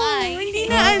not a lie.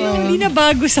 Hindi na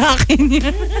bago sa akin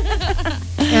yan.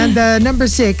 And number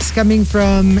 6, coming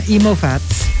from Emo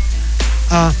Fats.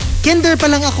 Kinder pa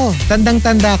lang ako.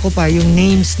 Tandang-tanda ko pa yung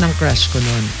names ng crush ko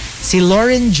noon. Si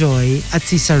Lauren Joy at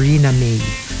si Sarina May.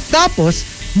 Tapos,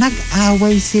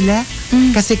 nag-away sila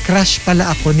kasi crush pala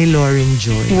ako ni Lauren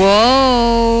Joy.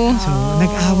 Whoa. So,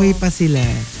 nag-away pa sila.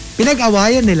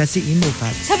 Pinag-awayan nila si Emo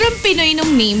Fats. Sobrang Pinoy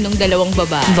nung name nung dalawang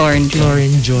babae. Lauren Joy.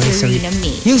 Lauren Joy. Sarina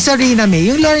May. Yung Sarina May.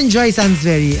 Yung Lauren Joy sounds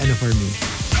very, for me.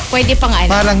 Pwede pang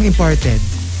Parang imported.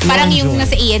 Parang Lauren yung Joy.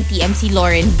 nasa ANTM si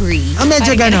Lauren Brie.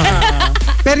 Medyo Parang gano'n.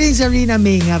 Pero yung Sarina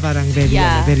May nga parang very,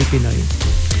 very Pinoy.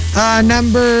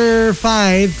 Number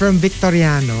 5 from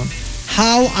Victoriano.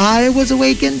 How I Was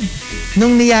Awakened.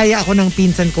 Nung niyaya ako ng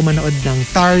pinsan ko manood ng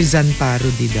Tarzan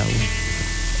parody daw.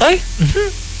 Ay.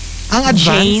 Ang advanced.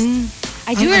 Jane.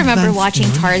 I do Ang remember advanced watching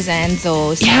nun. Tarzan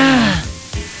though. Yeah.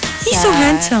 He's so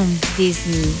handsome.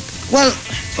 Disney. Well,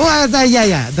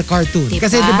 the cartoon. Diba?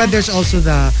 Kasi diba there's also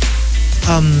the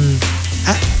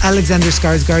Alexander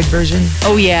Skarsgård version.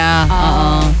 Oh yeah.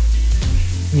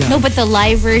 Yeah. No, but the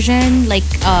live version, like,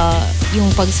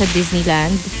 yung pag sa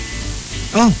Disneyland.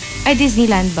 Oh, Ay,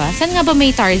 Disneyland ba? Saan nga ba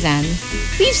may Tarzan?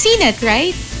 We've seen it,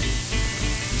 right?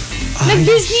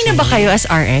 Nag-Disney na ba kayo as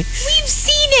RX? We've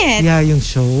seen it! yeah, yung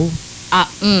show.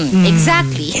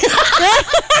 Exactly.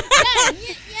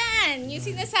 yan. Yung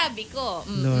sinasabi ko.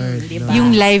 Lord, diba? Lord.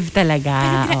 Yung live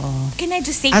talaga. Oo. Can I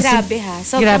just say, As in- grabe ha?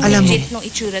 Sobrang Grabe. Alam mo- legit nung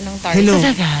itsura ng Tarzan. Hello.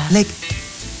 Talaga? Like,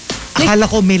 akala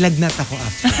ko may lagnat ako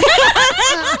after.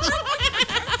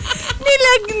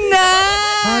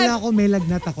 Nilagnat! Akala ko may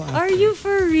lagnat ako after. Are you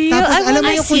for real? Tapos I alam mo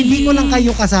wanna yung kung hindi ko see. lang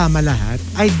kayo kasama lahat,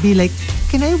 I'd be like,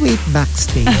 can I wait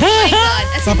backstage? Oh my God.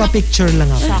 As in, Papapicture lang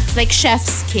ako. shocks. Like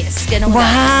chef's kiss. Ganun ba?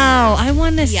 Wow, I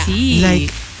wanna Yeah. see. Like,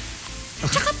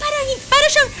 Tsaka parang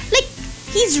siyang, like,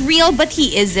 he's real but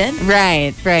he isn't.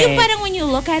 right. Yung parang when you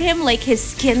look at him, like his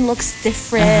skin looks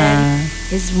different.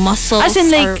 His muscles As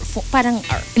in, like, parang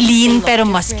they Lean look pero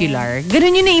different. muscular.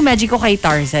 Ganun yung na-imagine ko kay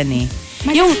Tarzan eh.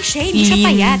 Malaki siya, hindi siya lean,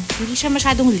 payat. Hindi siya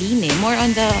masyadong lean eh. More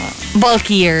on the,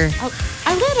 bulkier.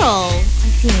 a little, I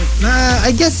think.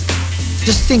 I guess,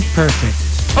 just think perfect.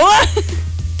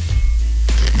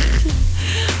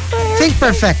 Think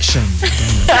perfection.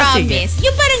 Promise.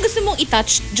 Yung parang gusto mong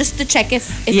i-touch just to check if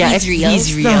Yeah, he's if real. he's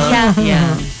real. Yeah.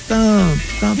 Yeah.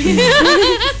 Stop it.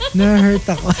 Na-hurt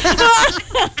ako.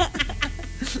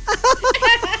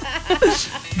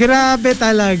 Grabe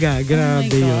talaga.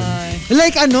 Grabe yun.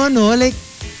 Like like,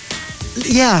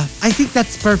 yeah, I think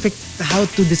that's perfect how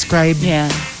to describe Yeah.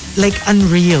 like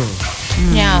unreal.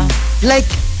 Yeah. Like,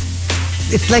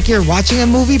 it's like you're watching a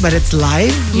movie, but it's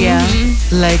live. Yeah.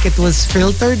 Like it was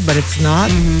filtered, but it's not.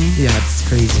 Yeah, it's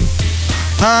crazy.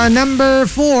 Number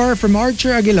 4 from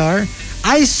Archer Aguilar.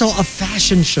 I saw a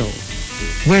fashion show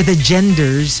where the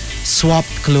genders swapped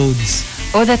clothes.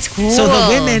 Oh, that's cool. So the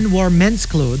women wore men's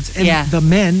clothes and Yeah. the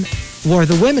men wore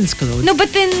the women's clothes. No, but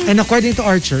then... And according to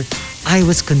Archer, I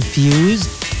was confused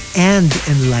and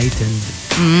enlightened.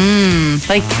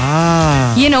 Like,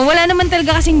 Ah. you know, wala naman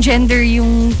talaga kasing gender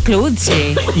yung clothes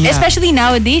eh. Yeah. Especially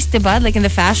nowadays, diba? Like in the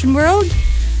fashion world.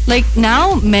 Like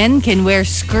now, men can wear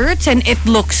skirts and it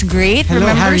looks great. Hello,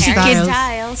 Remember Harry si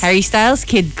Styles. Harry Styles,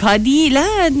 Kid Cudi,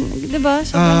 lahat. Diba?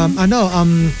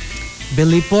 Sobrang-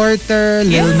 Billy Porter,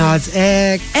 Lil Nas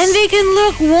X. And they can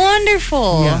look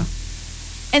wonderful. Yeah.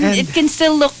 And And- it can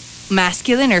still look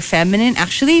masculine or feminine.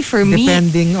 Actually, for me,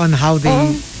 Depending on how they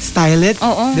Oo. style it.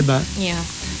 Oo. Diba? Yeah.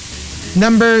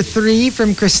 Number 3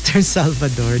 from Kristen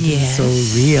Salvador. This is Yes. so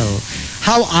real.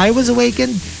 How I was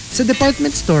awakened sa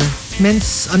department store.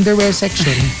 Men's underwear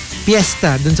section.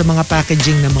 Fiesta dun sa mga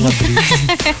packaging ng mga briefs.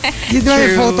 Yun na yung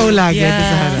True. photo lagi Yeah. dun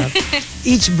sa harap.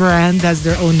 Each brand has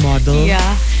their own model. Yeah.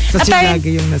 Tapos yung Apparent-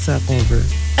 lagi yung nasa cover.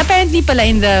 apparently pala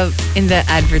in the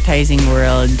advertising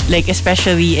world, like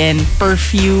especially in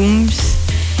perfumes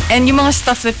and yung mga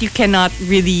stuff that you cannot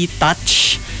really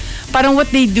touch, parang what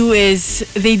they do is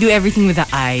they do everything with the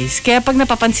eyes. Kaya pag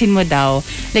napapansin mo daw,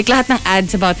 like lahat ng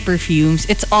ads about perfumes,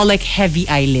 it's all like heavy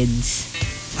eyelids.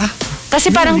 Kasi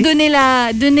parang doon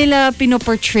nila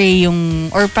pinoportray yung,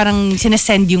 or parang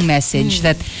sinesend yung message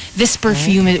that this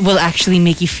perfume will actually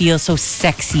make you feel so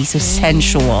sexy, so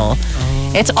sensual.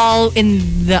 It's all in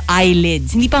the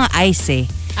eyelids. Hindi pa nga eyes eh.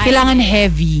 Kailangan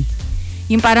heavy.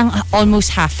 Yung parang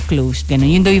almost half closed.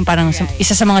 Ganun. Yun daw yung parang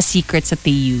isa sa mga secrets that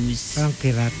they use. Parang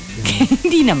kirat.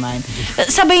 Hindi naman.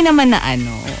 Sabay naman na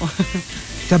ano.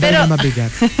 Sabay Pero- na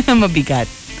mabigat. Mabigat.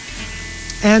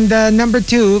 And number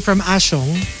 2 from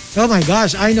Ashong. Oh my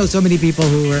gosh, I know so many people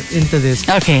who were into this.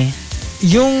 Okay.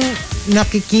 Yung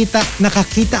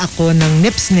nakakita ako ng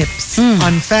Nips Nips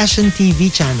on Fashion TV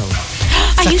channel.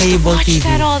 I Sa used to cable watch TV.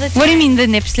 that all the time. What do you mean, the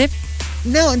nip slip?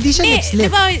 No, hindi siya nip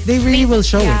slip. diba, They really will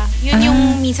show yeah, it. Yun yung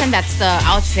minsan that's the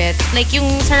outfit. Like yung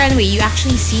sa runway, you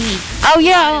actually see Oh,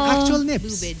 yeah. Actual nips.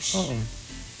 boobage. Oo.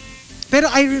 Pero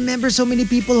I remember so many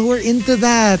people who were into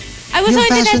that. I was Yung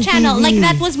so into Fashion that channel. TV. Like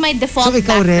that was my default So,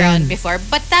 ikaw background rin. before.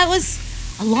 But that was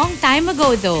a long time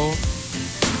ago though.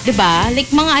 Diba? Like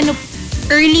mga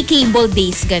early cable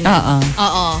days ganun.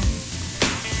 Oo.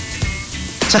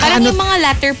 Tsaka Parang yung mga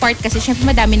latter part kasi syempre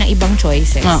madami ng ibang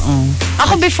choices. Oo.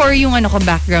 Ako before yung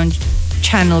background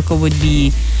channel ko would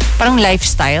be parang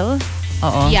lifestyle.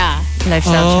 Oo. Yeah.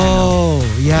 Lifestyle channel. Oh,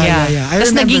 yeah. I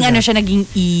Tapos remember naging that. siya, naging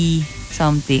E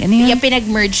something. Ano yun? Yeah,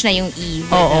 pinag-merge na yung E.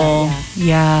 with Oo.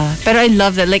 the- Yeah. Pero I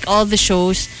love that. Like all the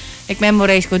shows, like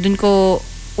memorize ko, dun ko,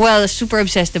 well, super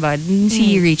obsessed diba? Dun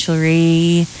si Rachel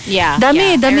Ray. Yeah.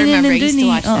 Dami yeah. na I remember I nandun used to eh.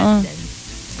 watch Oo. that then.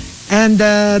 And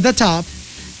the top,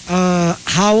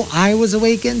 How I Was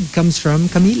Awakened comes from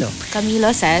Camilo.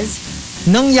 Camilo says,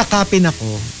 Nang yakapin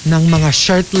ako ng mga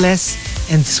shirtless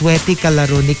and sweaty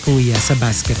kalaro ni Kuya sa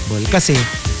basketball kasi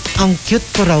ang cute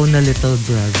ko raw na little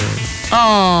brother.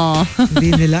 Oh.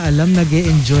 Hindi nila alam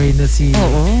nag-e-enjoy na si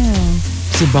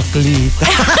Baklita.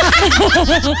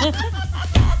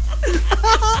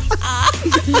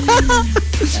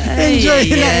 enjoy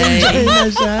na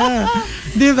siya.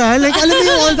 Di ba? Like, alam mo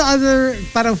yung all the other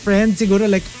parang friends siguro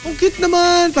like, oh cute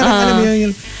naman. Parang alam mo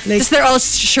yung like, Tapos they're all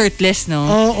shirtless, no?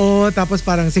 oo, tapos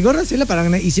parang siguro sila parang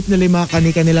naisip nila yung mga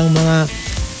kanilang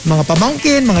mga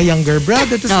pamangkin, mga younger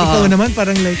brother. Tapos ikaw naman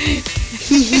parang like,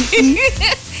 hihi,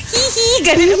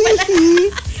 ganun pala.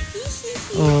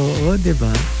 oo, di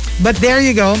ba? But there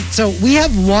you go. So we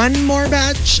have one more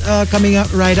batch coming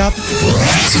up right up.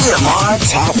 TMR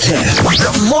Top 10.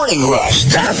 The Morning Rush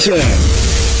Top 10.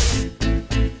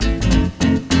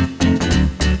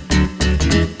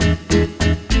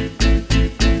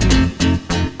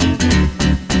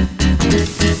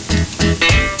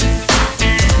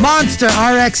 Monster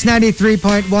RX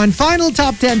 93.1. Final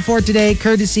top 10 for today,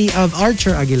 courtesy of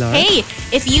Archer Aguilar. Hey,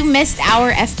 if you missed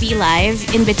our FB Live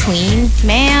in between,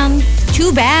 man,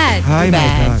 too bad. Ay, Too my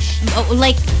bad. gosh.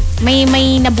 Like, may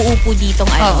nabuo po ditong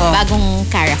Oo. bagong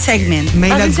character. Segment. May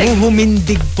Bagong segment.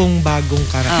 naghuhumindig pong bagong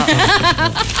karakter.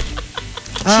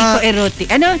 Chico erotic.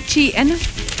 Ano?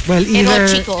 Well,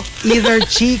 Erochico. either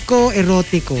Chico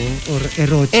erotico or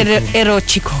erochico.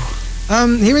 Erochico.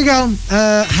 Here we go.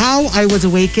 How I Was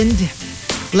Awakened.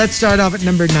 Let's start off at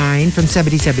number 9 from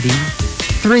 7070.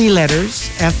 3 letters,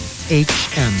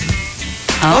 FHM.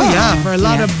 Oh yeah, for a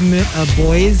lot of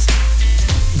boys,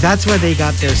 that's where they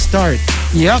got their start.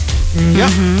 Yep.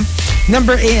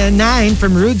 Number 9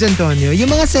 from Rudes Antonio, yung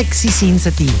mga sexy scenes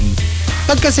sa TV.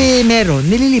 Pag kasi meron,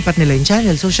 nililipat nila yung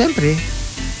channel. So, syempre,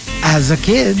 as a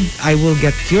kid, I will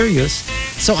get curious.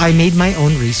 So, I made my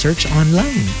own research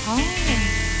online. Oh.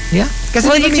 Yeah. Kasi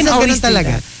Well, diba you can minsan always ganun do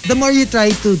talaga. The more you try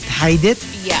to hide it,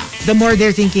 Yeah. the more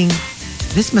they're thinking,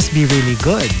 this must be really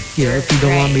good here if you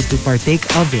don't want me to partake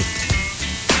of it.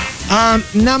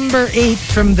 Number 8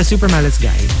 from the Super Malas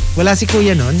guy. Wala si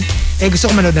Kuya nun. Gusto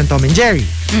ko manood ng Tom and Jerry.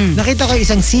 Nakita ko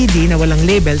isang CD na walang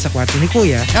label sa kwarto ni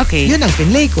Kuya. Okay. Yun ang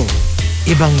pinlay ko.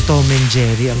 Ibang Tom and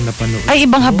Jerry ang napanood. Ay,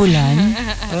 ibang habulan.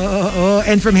 Oo.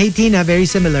 And from Hatina, very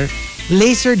similar.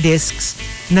 Laser discs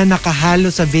na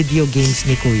nakahalo sa video games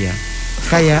ni Kuya.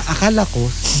 Kaya akala ko,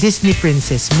 Disney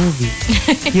princess movie.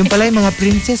 Yung pala yung mga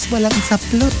princess walang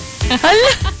saplot.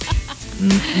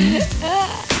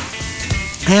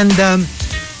 And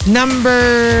number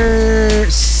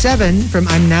 7 from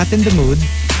I'm Not in the Mood,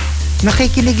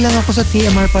 nakikinig lang ako sa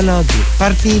TMR palagi.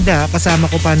 Partida, kasama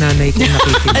ko pa nanay ko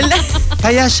nakikinig.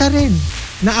 Kaya siya rin,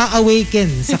 na-awaken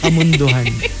sa kamunduhan.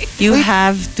 You Wait,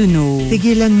 have to know.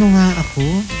 tigilan mo nga ako.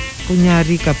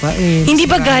 Kunyari ka pa eh. Hindi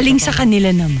ba Mas marami galing ka sa pa. kanila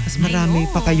naman? Mas marami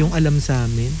pa kayong alam sa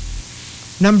amin.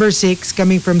 Number 6,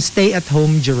 coming from Stay at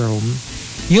Home Jerome,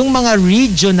 yung mga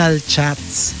regional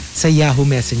chats sa Yahoo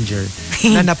Messenger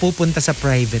na napupunta sa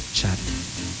private chat.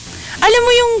 Alam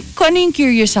mo yung, kung ano yung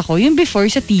curious ako, yung before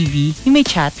sa TV, yung may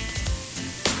chat.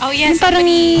 Oh, yeah. Yung parang,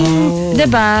 Oh.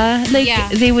 diba? Like, Yeah.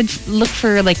 they would look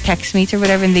for like text mates or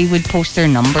whatever and they would post their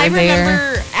number I there.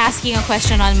 remember asking a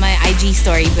question on my IG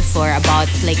story before about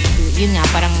like, yun nga,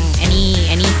 parang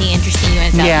anything interesting you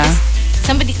want to tell. Yeah. Because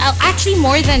somebody, actually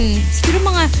more than, siguro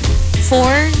mga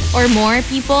 4 or more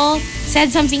people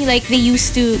said something like they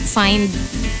used to find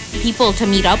people to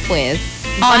meet up with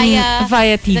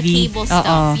via TV. the cable stuff.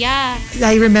 Oo. Yeah.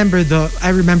 I remember that.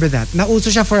 Nauso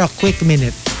siya for a quick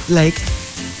minute. Like,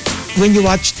 when you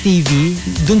watch TV,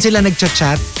 dun sila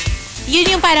nagchat-chat. Yun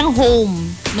yung parang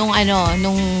home nung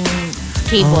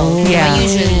cable. Yeah.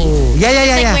 Usually. Yeah.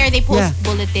 It's like yeah. where they post Yeah.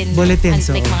 bulletins, Bulletins,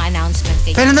 like oo. mga announcements.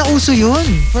 Pero nauso yun.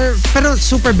 Pero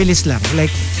super bilis lang.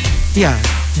 Like, yeah,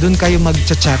 dun kayo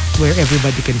mag-chat where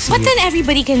everybody can see But it. then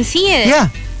everybody can see it. Yeah.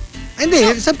 And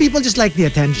some people just like the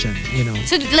attention, you know.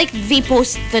 So like they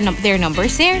post their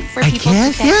numbers there for I people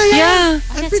guess. to text? Yeah. Yeah.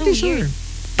 Oh, I'm that's pretty so sure. weird.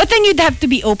 But then you'd have to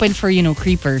be open for,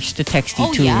 creepers to text you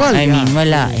Oh, too. yeah. Well, I yeah. mean,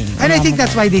 wala eh. And I Wala think mo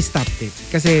that's why they stopped it.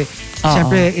 Kasi, Oo.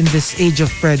 syempre, in this age of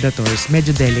predators,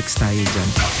 medyo delix tayo dyan.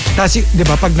 Tapos, di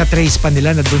ba, pag na-trace pa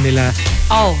nila, na doon nila,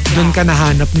 Oh, doon ka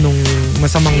nahanap nung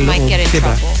masamang You loob. might get in diba?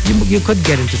 trouble. You could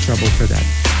get into trouble for that.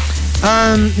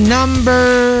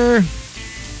 Number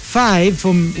 5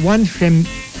 from Juan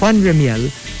Remiel,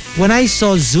 when I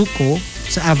saw Zuko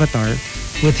sa Avatar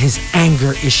with his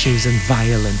anger issues and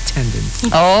violent tendencies.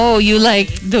 Oh, you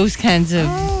like those kinds of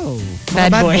Oh,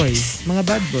 Bad mga boys. Mga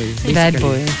bad boys. bad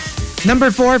basically. boys. Number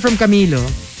 4 from Camilo,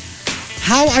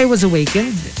 how I was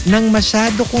awakened nang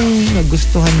masyado kong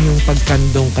nagustuhan yung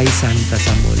pagkandong kay Santa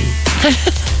sa mall.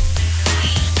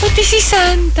 Pati si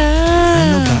Santa.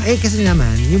 Ano ba? Kasi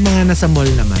naman, yung mga nasa mall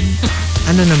naman,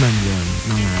 ano naman yun?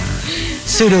 Mga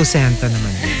pseudo-Santa naman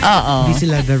yun. Oo. Hindi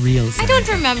sila the real I Santa. don't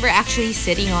remember actually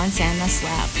sitting on Santa's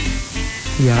lap.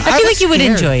 Yeah. I feel was like you would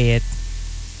scared. enjoy it.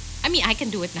 I mean, I can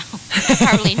do it now.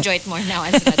 Probably enjoy it more now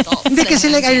as an adult. Hindi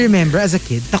kasi like I remember as a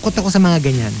kid, takot ako sa mga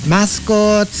ganyan.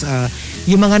 Mascots,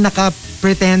 yung mga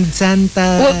naka-pretend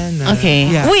Santa. na, Okay.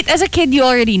 Yeah. Wait, as a kid, you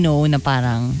already know na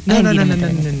parang... No. hindi naman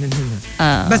talaga.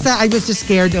 Ah. Basta I was just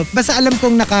scared of, basta alam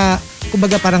kong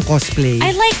kumbaga parang cosplay.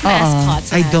 I like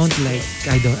mascots. I when don't was a like,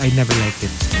 kid. I never liked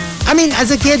it. I mean, as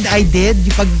a kid, I did.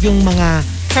 Pag yung mga,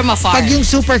 From afar. pag yung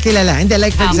super kilala. Hindi,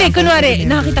 like for Hindi, example. kunwari, I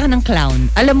remember- nakakita ka ng clown.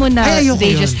 Alam mo na Ay, ayoko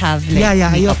they yun. just have like Yeah,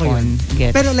 makeup ayoko on. yun.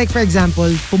 Get. Pero like for example,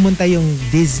 pumunta yung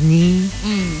Disney.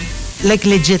 Like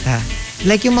legit ha.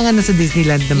 Like yung mga nasa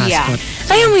Disneyland na Yeah. mascot.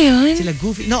 Ayaw mo yun? Sila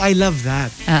Goofy. No, I love that.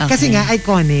 Ah, okay. Kasi nga,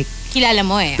 iconic. Kilala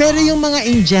mo eh. Pero yung mga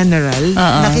in general,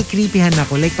 nakikreepyhan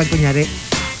ako. Like pag kunyari,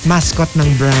 mascot ng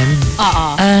brand. Oo.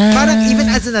 Parang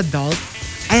even as an adult,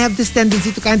 I have this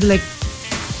tendency to kind of like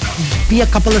be a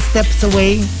couple of steps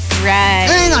away. Right.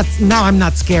 Now I'm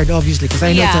not scared, obviously, because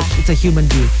I know Yeah. it's a human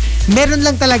being. Meron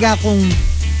lang talaga akong,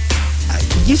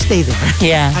 you stay there.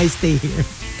 Yeah. I stay here.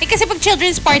 Kasi pag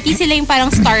children's party, sila yung parang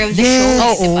star of the Yes. show.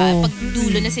 Oo. Diba? Pag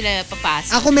dulo na sila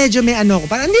papasok. Ako medyo may ano ko.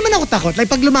 Parang hindi man ako takot. Like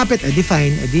pag lumapit,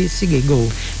 fine. Sige, go.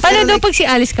 Paano Pero daw like, pag si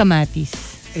Alice Kamatis?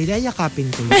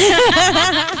 yayakapin ko yun.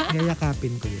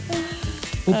 Yayakapin ko yun.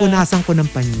 Pupunasan ko ng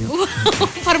panyo.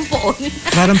 Parang poon.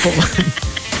 Parang po.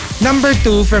 Number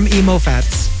 2 from Emo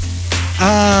Fats.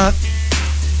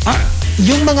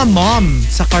 yung mga mom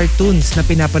sa cartoons na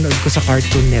pinapanood ko sa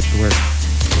Cartoon Network.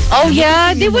 Oh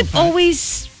yeah, they mo would ba?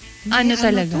 always May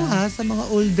talaga. to sa mga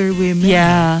older women.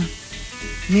 Yeah.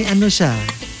 May siya.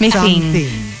 May thing.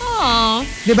 something. Aw.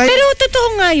 Diba? Pero totoo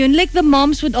nga yun, like the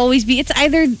moms would always be, it's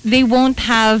either they won't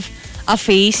have a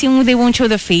face, they won't show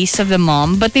the face of the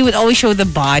mom, but they would always show the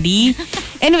body.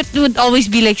 And it would always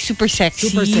be like super sexy.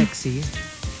 Super sexy.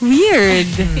 Weird.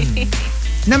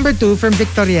 Number 2 from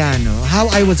Victoriano, How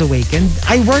I Was Awakened.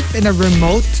 I worked in a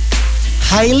remote,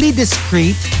 highly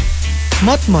discreet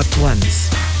mot-mot once.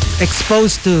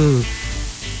 Exposed to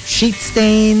sheet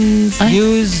stains,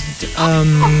 used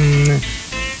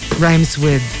rhymes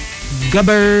with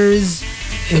gubbers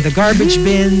in the garbage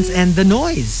bins, and the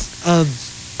noise of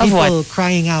people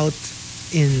crying out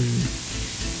in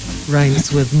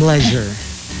rhymes with pleasure.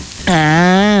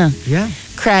 Ah, Yeah.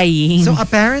 crying. So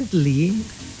apparently,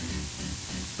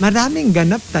 maraming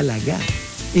ganap talaga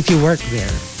if you work there.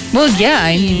 Well, yeah,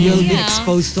 I mean, You'll be Yeah.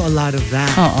 exposed to a lot of that.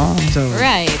 Oo. So,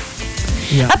 Right.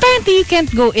 yeah. Apparently, you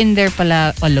can't go in there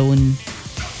pala alone.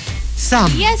 Some.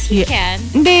 Yes, you can.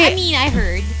 Hindi. I mean, I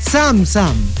heard. Some.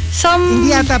 Some,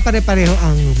 Hindi yata pare-pareho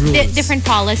ang rules. Different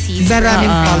policies.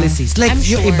 Maraming policies. Like, I'm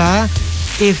yung sure. iba,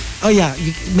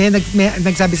 may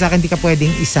nagsabi sa akin, hindi ka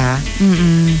pwedeng isa.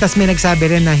 Tapos may nagsabi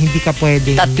rin na hindi ka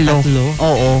pwedeng tatlo.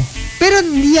 Oo. Pero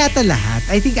hindi yata lahat.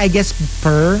 I guess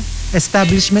per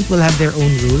establishment will have their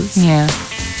own rules. Yeah.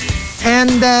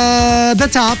 And the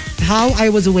top, How I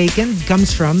Was Awakened,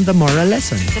 comes from the moral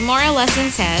lesson. The moral lesson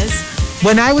says,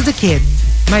 When I was a kid,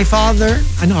 my father,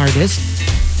 an artist,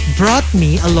 brought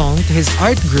me along to his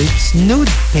art group's nude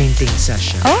painting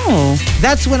session. Oh.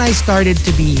 That's when I started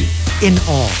to be in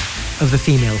awe of the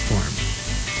female form.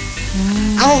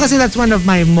 Ako kasi that's one of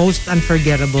my most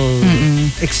unforgettable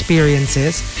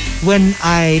experiences when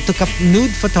I took up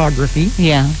nude photography.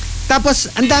 Yeah. Tapos,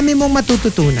 ang dami mong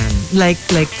matututunan. Like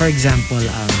for example,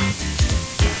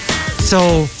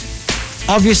 so,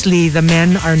 obviously, the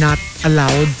men are not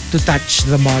allowed to touch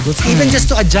the models, even just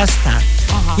to adjust that.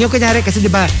 Yung kunyari, kasi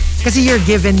diba, kasi you're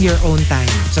given your own time.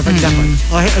 So, for example,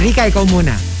 Rica, ikaw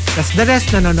muna. Tapos the rest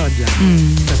nanonood lang.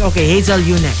 Tapos, okay, Hazel,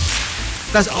 you next.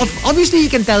 Tapos, obviously, you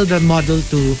can tell the model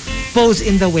to pose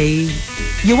in the way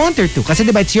you want her to. Kasi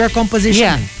diba, it's your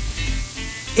composition.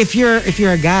 Yeah. If you're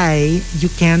a guy, you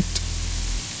can't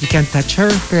touch her.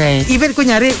 Right. Even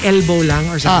kunyari, elbow lang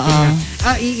or something.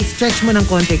 I-stretch mo ng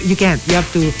konti. You can't. You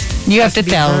have to be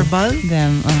tell verbal.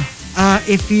 them.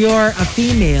 If you're a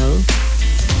female,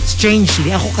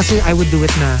 strangely, ako kasi I would do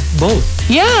it na both.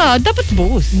 Yeah, dapat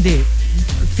both. Hindi.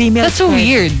 Females That's so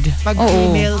weird. Pag Oo.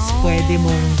 females, pwede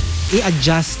mong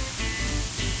i-adjust,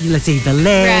 let's say, the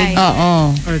leg Right.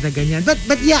 Oo. or the ganyan. But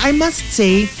yeah, I must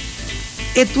say,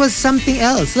 it was something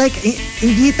else. Like,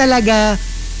 hindi talaga,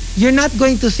 you're not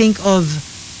going to think of,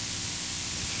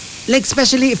 like,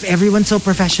 especially if everyone's so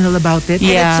professional about it.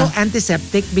 Yeah. And it's so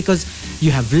antiseptic because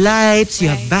you have lights, you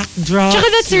have backdrops. Tsaka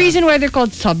that's the reason why they're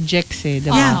called subjects eh.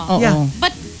 Diba? Yeah, Oo. yeah.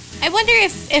 but I wonder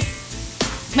if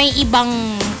may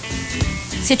ibang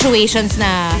situations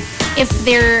na if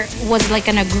there was like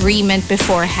an agreement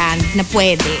beforehand na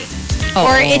pwede. Oo.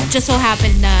 Or it just so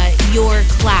happened na your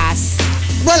class.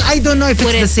 Well, I don't know if it's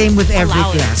Wouldn't the same with every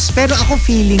allow it. class. Pero ako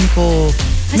feeling ko,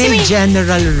 Kasi may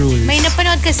general rules. May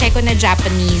napanood kasi ko na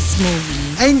Japanese movie.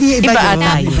 Ay, hindi. Iba, Iba yun.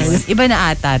 ata Iba yun. yun. Iba na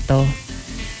ata to.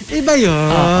 Iba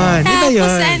yun. Iba Tapos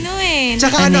yun. ano eh.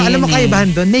 Tsaka Ano alam mo yun eh? kaibahan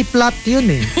doon? May plot yun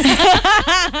eh.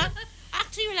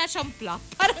 Actually wala siyang plot.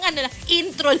 Parang ano lang,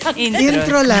 intro lang.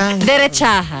 Intro lang.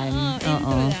 Derechahan.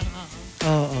 Intro lang.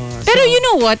 Oo. Pero you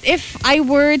know what? If I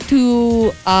were to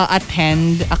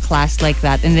attend a class like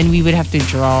that and then we would have to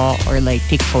draw or like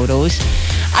take photos,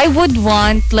 I would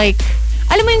want like,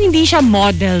 alam mo yung hindi siya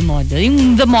model.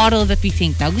 Yung the model that we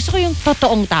think na. Gusto ko yung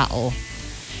totoong tao.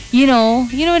 You know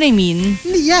what I mean?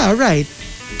 Yeah, right.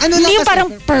 Ano Hindi lang yung kasi-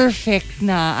 parang perfect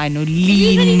na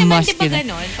Usually lean, naman, di ba muscular.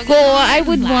 ganon? Pag Ko, ganon I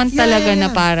would class. want Yeah, talaga yeah, na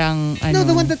yeah. parang No,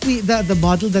 the one that the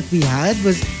model that we had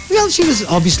was, well, she was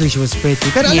pretty.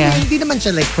 Pero alam Yeah. mo, hindi naman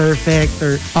siya like perfect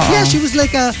or, Oo. yeah, she was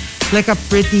like a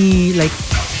pretty, like,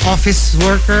 office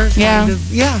worker. Yeah. Kind of,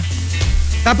 yeah.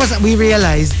 Tapos we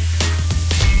realized,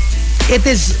 it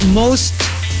is most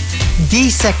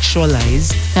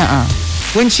desexualized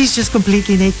when she's just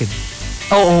completely naked.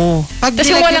 Oo. Pag Tapos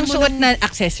yung nilagyan walang mo suot ng- na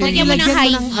accessory. Lagyan mo ng Nilagyan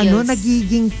high ng heels.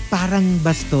 nagiging parang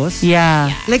bastos.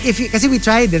 Yeah. Like, kasi we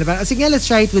tried it. Parang, sige,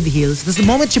 let's try it with heels. Tapos the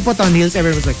moment she put on heels,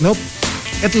 everyone was like, nope.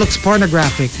 It looks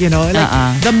pornographic, you know? Like,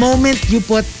 the moment you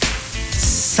put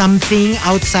something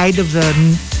outside of the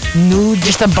nude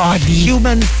Just a body.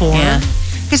 human form. Yeah.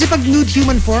 Kasi pag nude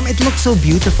human form, it looks so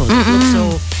beautiful. It looks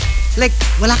so, like,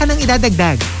 wala ka nang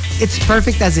idadagdag. it's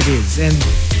perfect as it is. And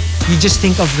you just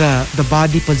think of the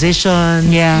body position,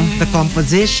 the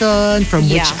composition, from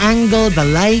which angle, the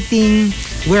lighting,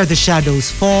 where the shadows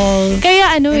fall.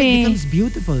 Kaya and it becomes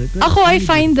beautiful. Ako, I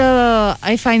find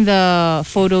the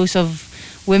photos of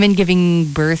women giving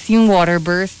birth, yung water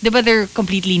birth, di ba they're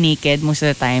completely naked most of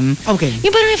the time? Okay.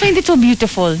 Yung parang I find it so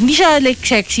beautiful. Hindi siya like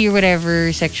sexy or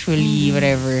whatever, sexually,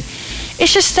 whatever.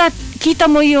 It's just that kita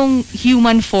mo yung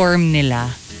human form nila.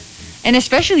 And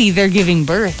especially they're giving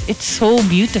birth. It's so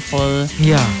beautiful.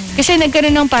 Yeah. Kasi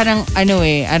nagkaroon ng parang, I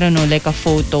don't know, like a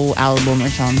photo album or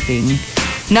something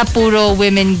na puro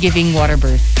women giving water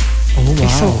birth. Oh, wow.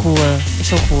 It's so cool.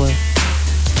 It's so cool.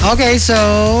 Okay, so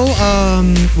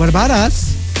what about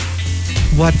us?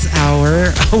 What's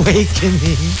our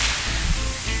awakening?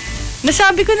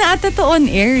 Nasabi ko na ata to on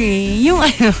air eh. Yung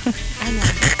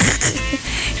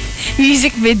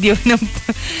music video ng...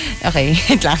 Okay,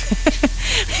 wait lang.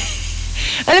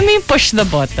 Alam mo yung push the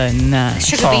button na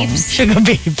Sugar song? Babes? Sugar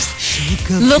Babes.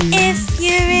 Look, If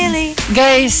you really...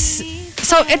 guys,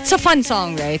 so it's a fun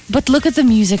song, right? But look at the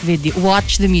music video.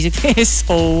 Watch the music video. It's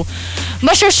so...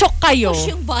 Masyashock kayo. Push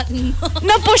yung button mo.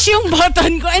 Na-push yung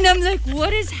button ko and I'm like,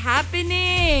 what is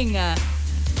happening?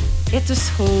 It was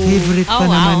so... Favorite pa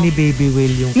naman ni Baby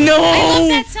Will yung... No! I love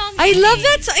that song. I love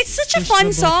that song. It's such a Push fun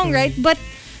the song, button. right? But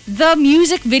the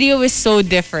music video is so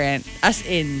different. As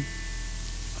in...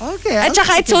 Okay. At I'll saka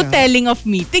check it's so it out. telling of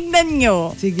me. Tignan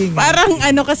nyo. Sige nga. Parang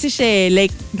ano kasi siya eh.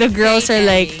 Like, the girls are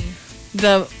like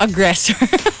the aggressor.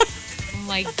 Oh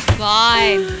my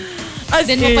God. As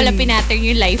Doon mo in- pala pinattern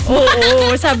yung life mo.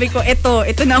 Oo, sabi ko, ito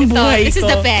na ang buhay This is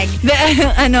ko. the peg. The,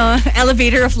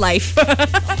 elevator of life.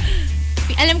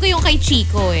 Alam ko yung kay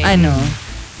Chico eh. Ano?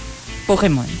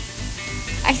 Pokemon.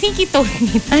 I think he told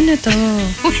me. Ano to?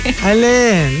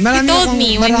 Alin? Marami He told me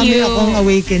when marami you- akong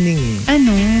awakening eh.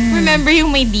 Ano? Remember yung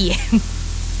may DM?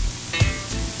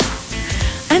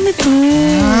 Ano to?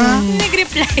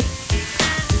 Nag-reply.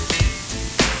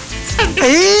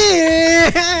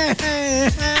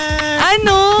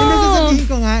 Ano? Hindi, sasabihin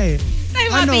ko nga eh.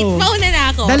 Time out, wait. Mauna na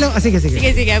ako. Sige.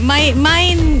 Sige.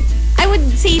 Mine, I would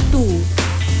say two.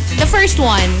 The first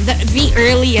one, the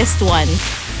earliest one,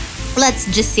 let's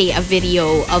just say a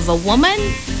video of a woman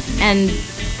and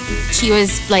she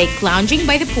was like lounging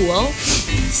by the pool.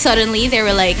 Suddenly there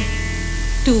were like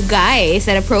two guys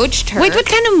that approached her. Wait, what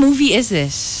kind of movie is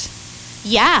this?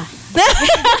 Yeah.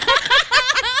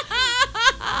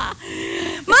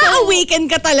 Ma-awaken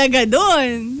ka talaga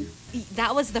dun.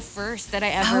 That was the first that I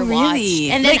ever Oh, watched.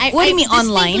 really? And then Like, I, what do I you mean,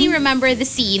 distinctly online? remember the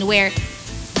scene where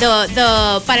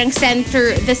the parang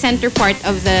the center part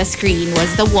of the screen was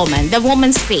the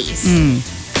woman's face.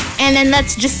 And then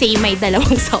let's just say may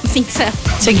dalawang something sa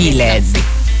gilid.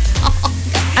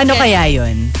 Ano kaya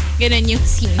yun? Ganun yung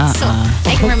scene. So Uh-uh.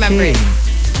 I can remember it.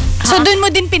 So dun mo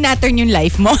din pinattern yung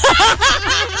life mo?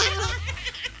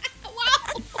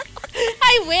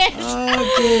 I wish.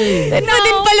 Okay. Dun mo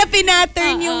din pala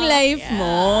pinattern yung life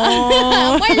mo.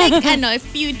 More like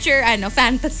future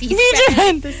fantasies. Hindi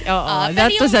fantasy. Oo,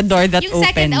 that Pero was a door that yung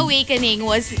second opened. awakening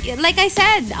was, like I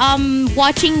said,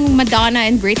 watching Madonna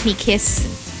and Britney kiss.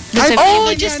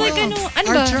 Just like ano ba?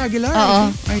 Archer Aguilar.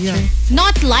 Oo, Yeah.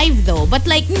 Not live though, but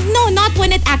like, no, not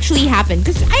when it actually happened.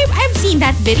 Because I've seen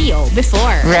that video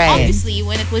before. Right. Obviously,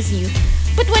 when it was new.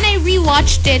 But when I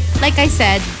rewatched it, like I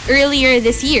said, earlier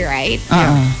this year, right?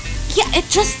 Yeah, it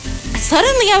just,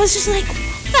 suddenly I was just like,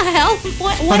 what the hell?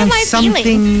 What am I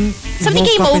feeling? Something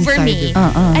came woke up over inside me. it.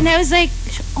 And I was like,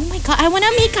 oh my God, I want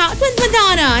to make out with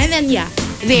Madonna. And then, yeah,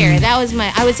 that was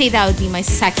I would say that would be my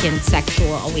second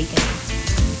sexual awakening.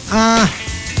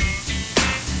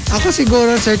 Ako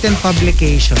siguro certain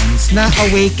publications na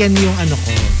awaken yung ano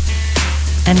ko,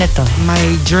 Ano to? my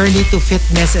journey to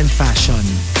fitness and fashion.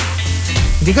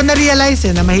 Hindi ko na-realize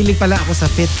na mahilig pala ako sa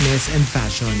fitness and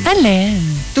fashion. Alin?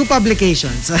 Two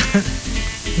publications.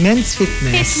 Men's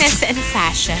Fitness. Fitness and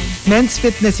fashion. Men's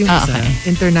Fitness yung isa. Okay.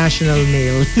 International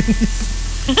Male.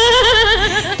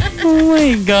 Oh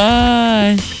my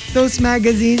gosh. Those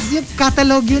magazines, yung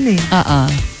catalog yun eh.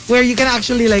 Where you can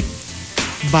actually like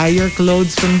buy your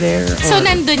clothes from there. So, or-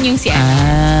 nandun yung si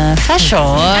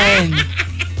Fashion.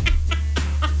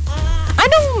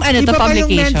 Anong Iba to pa yung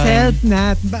publication? Men's Health,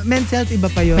 Nat. Men's Health, iba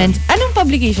pa yun. Anong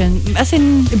publication? As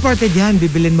in, Imported yan.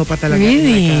 Bibilin mo pa talaga.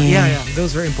 Really? Yeah.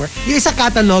 Those were important. Yung isa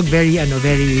catalog, very,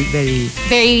 very,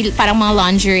 Very, parang mga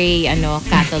lingerie,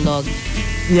 catalog.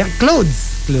 yeah,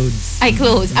 clothes. Ay,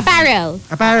 clothes. Apparel.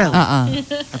 Apparel.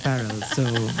 Apparel. So,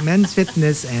 Men's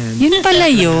Fitness and... yun pala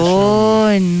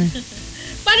yun.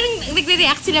 Parang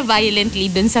nagre-react sila violently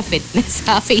dun sa fitness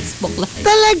sa Facebook Live.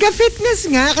 Talaga, fitness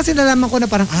nga. Kasi nalaman ko na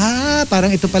parang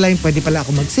ito pala yung pwede pala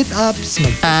ako mag-sit-ups,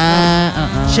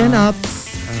 chin-ups.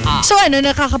 So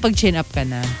nakakapag-chin up ka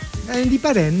na? Hindi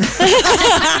pa rin.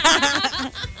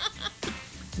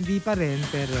 Hindi pa rin,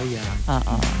 pero yeah.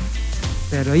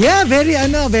 Pero yeah, very,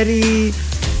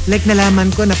 like nalaman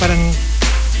ko na parang,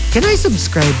 can I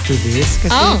subscribe to this?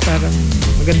 Kasi parang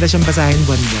maganda siyang basahin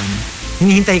buwan-buwan.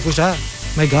 Hinihintay ko siya.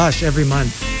 My gosh, every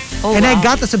month. And I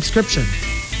got a subscription.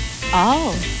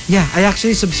 Oh. Yeah, I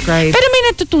actually subscribed. Pero may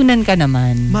natutunan ka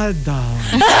naman. Madami.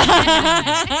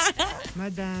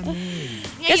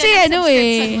 Kasi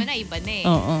subscription mo na, iba na eh.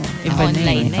 Oo. Iba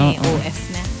online na eh. OF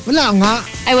na. Wala nga.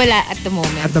 Ay, wala at the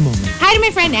moment. At the moment. Hi to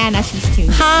my friend Anna. She's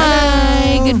tuned.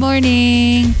 Hi! Good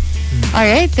morning.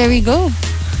 Alright, there we go.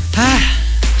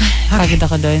 Pagod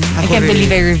ako doon. I can't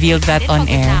believe I revealed that on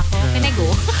air. Can I go?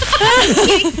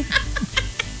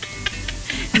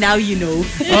 Now you know.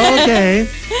 Okay.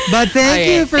 But thank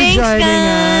you for joining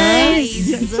us.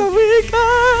 It's a weekend.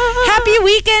 Happy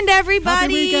weekend,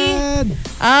 everybody. Happy weekend.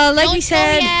 Like Don't we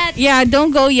said, go yet. yeah,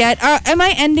 don't go yet. Am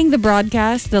I ending the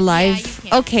broadcast, the live? Yeah, you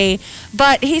can. Okay.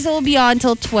 But Hazel will be on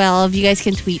till 12. You guys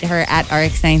can tweet her at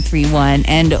RX931.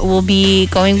 And we'll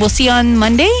see you on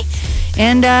Monday.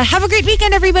 And have a great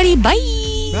weekend, everybody. Bye.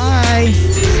 Bye.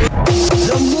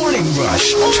 The Morning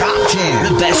Rush Top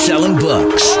 10. The best-selling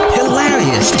books.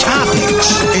 Hilarious topics.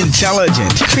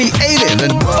 Intelligent, creative,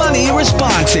 and funny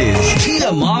responses.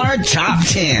 TMR Top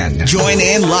 10. Join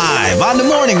in live on The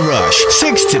Morning Rush,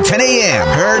 6 to 10 a.m.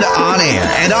 Heard on air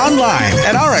and online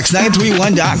at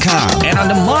rx931.com. And on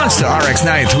the Monster RX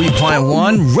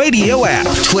 93.1 radio app.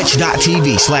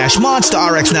 Twitch.tv/Monster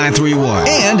RX931.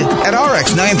 And at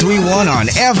RX931 on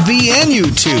FB and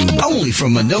YouTube. Only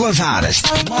from Manila's hottest.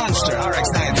 Monster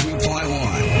RX931.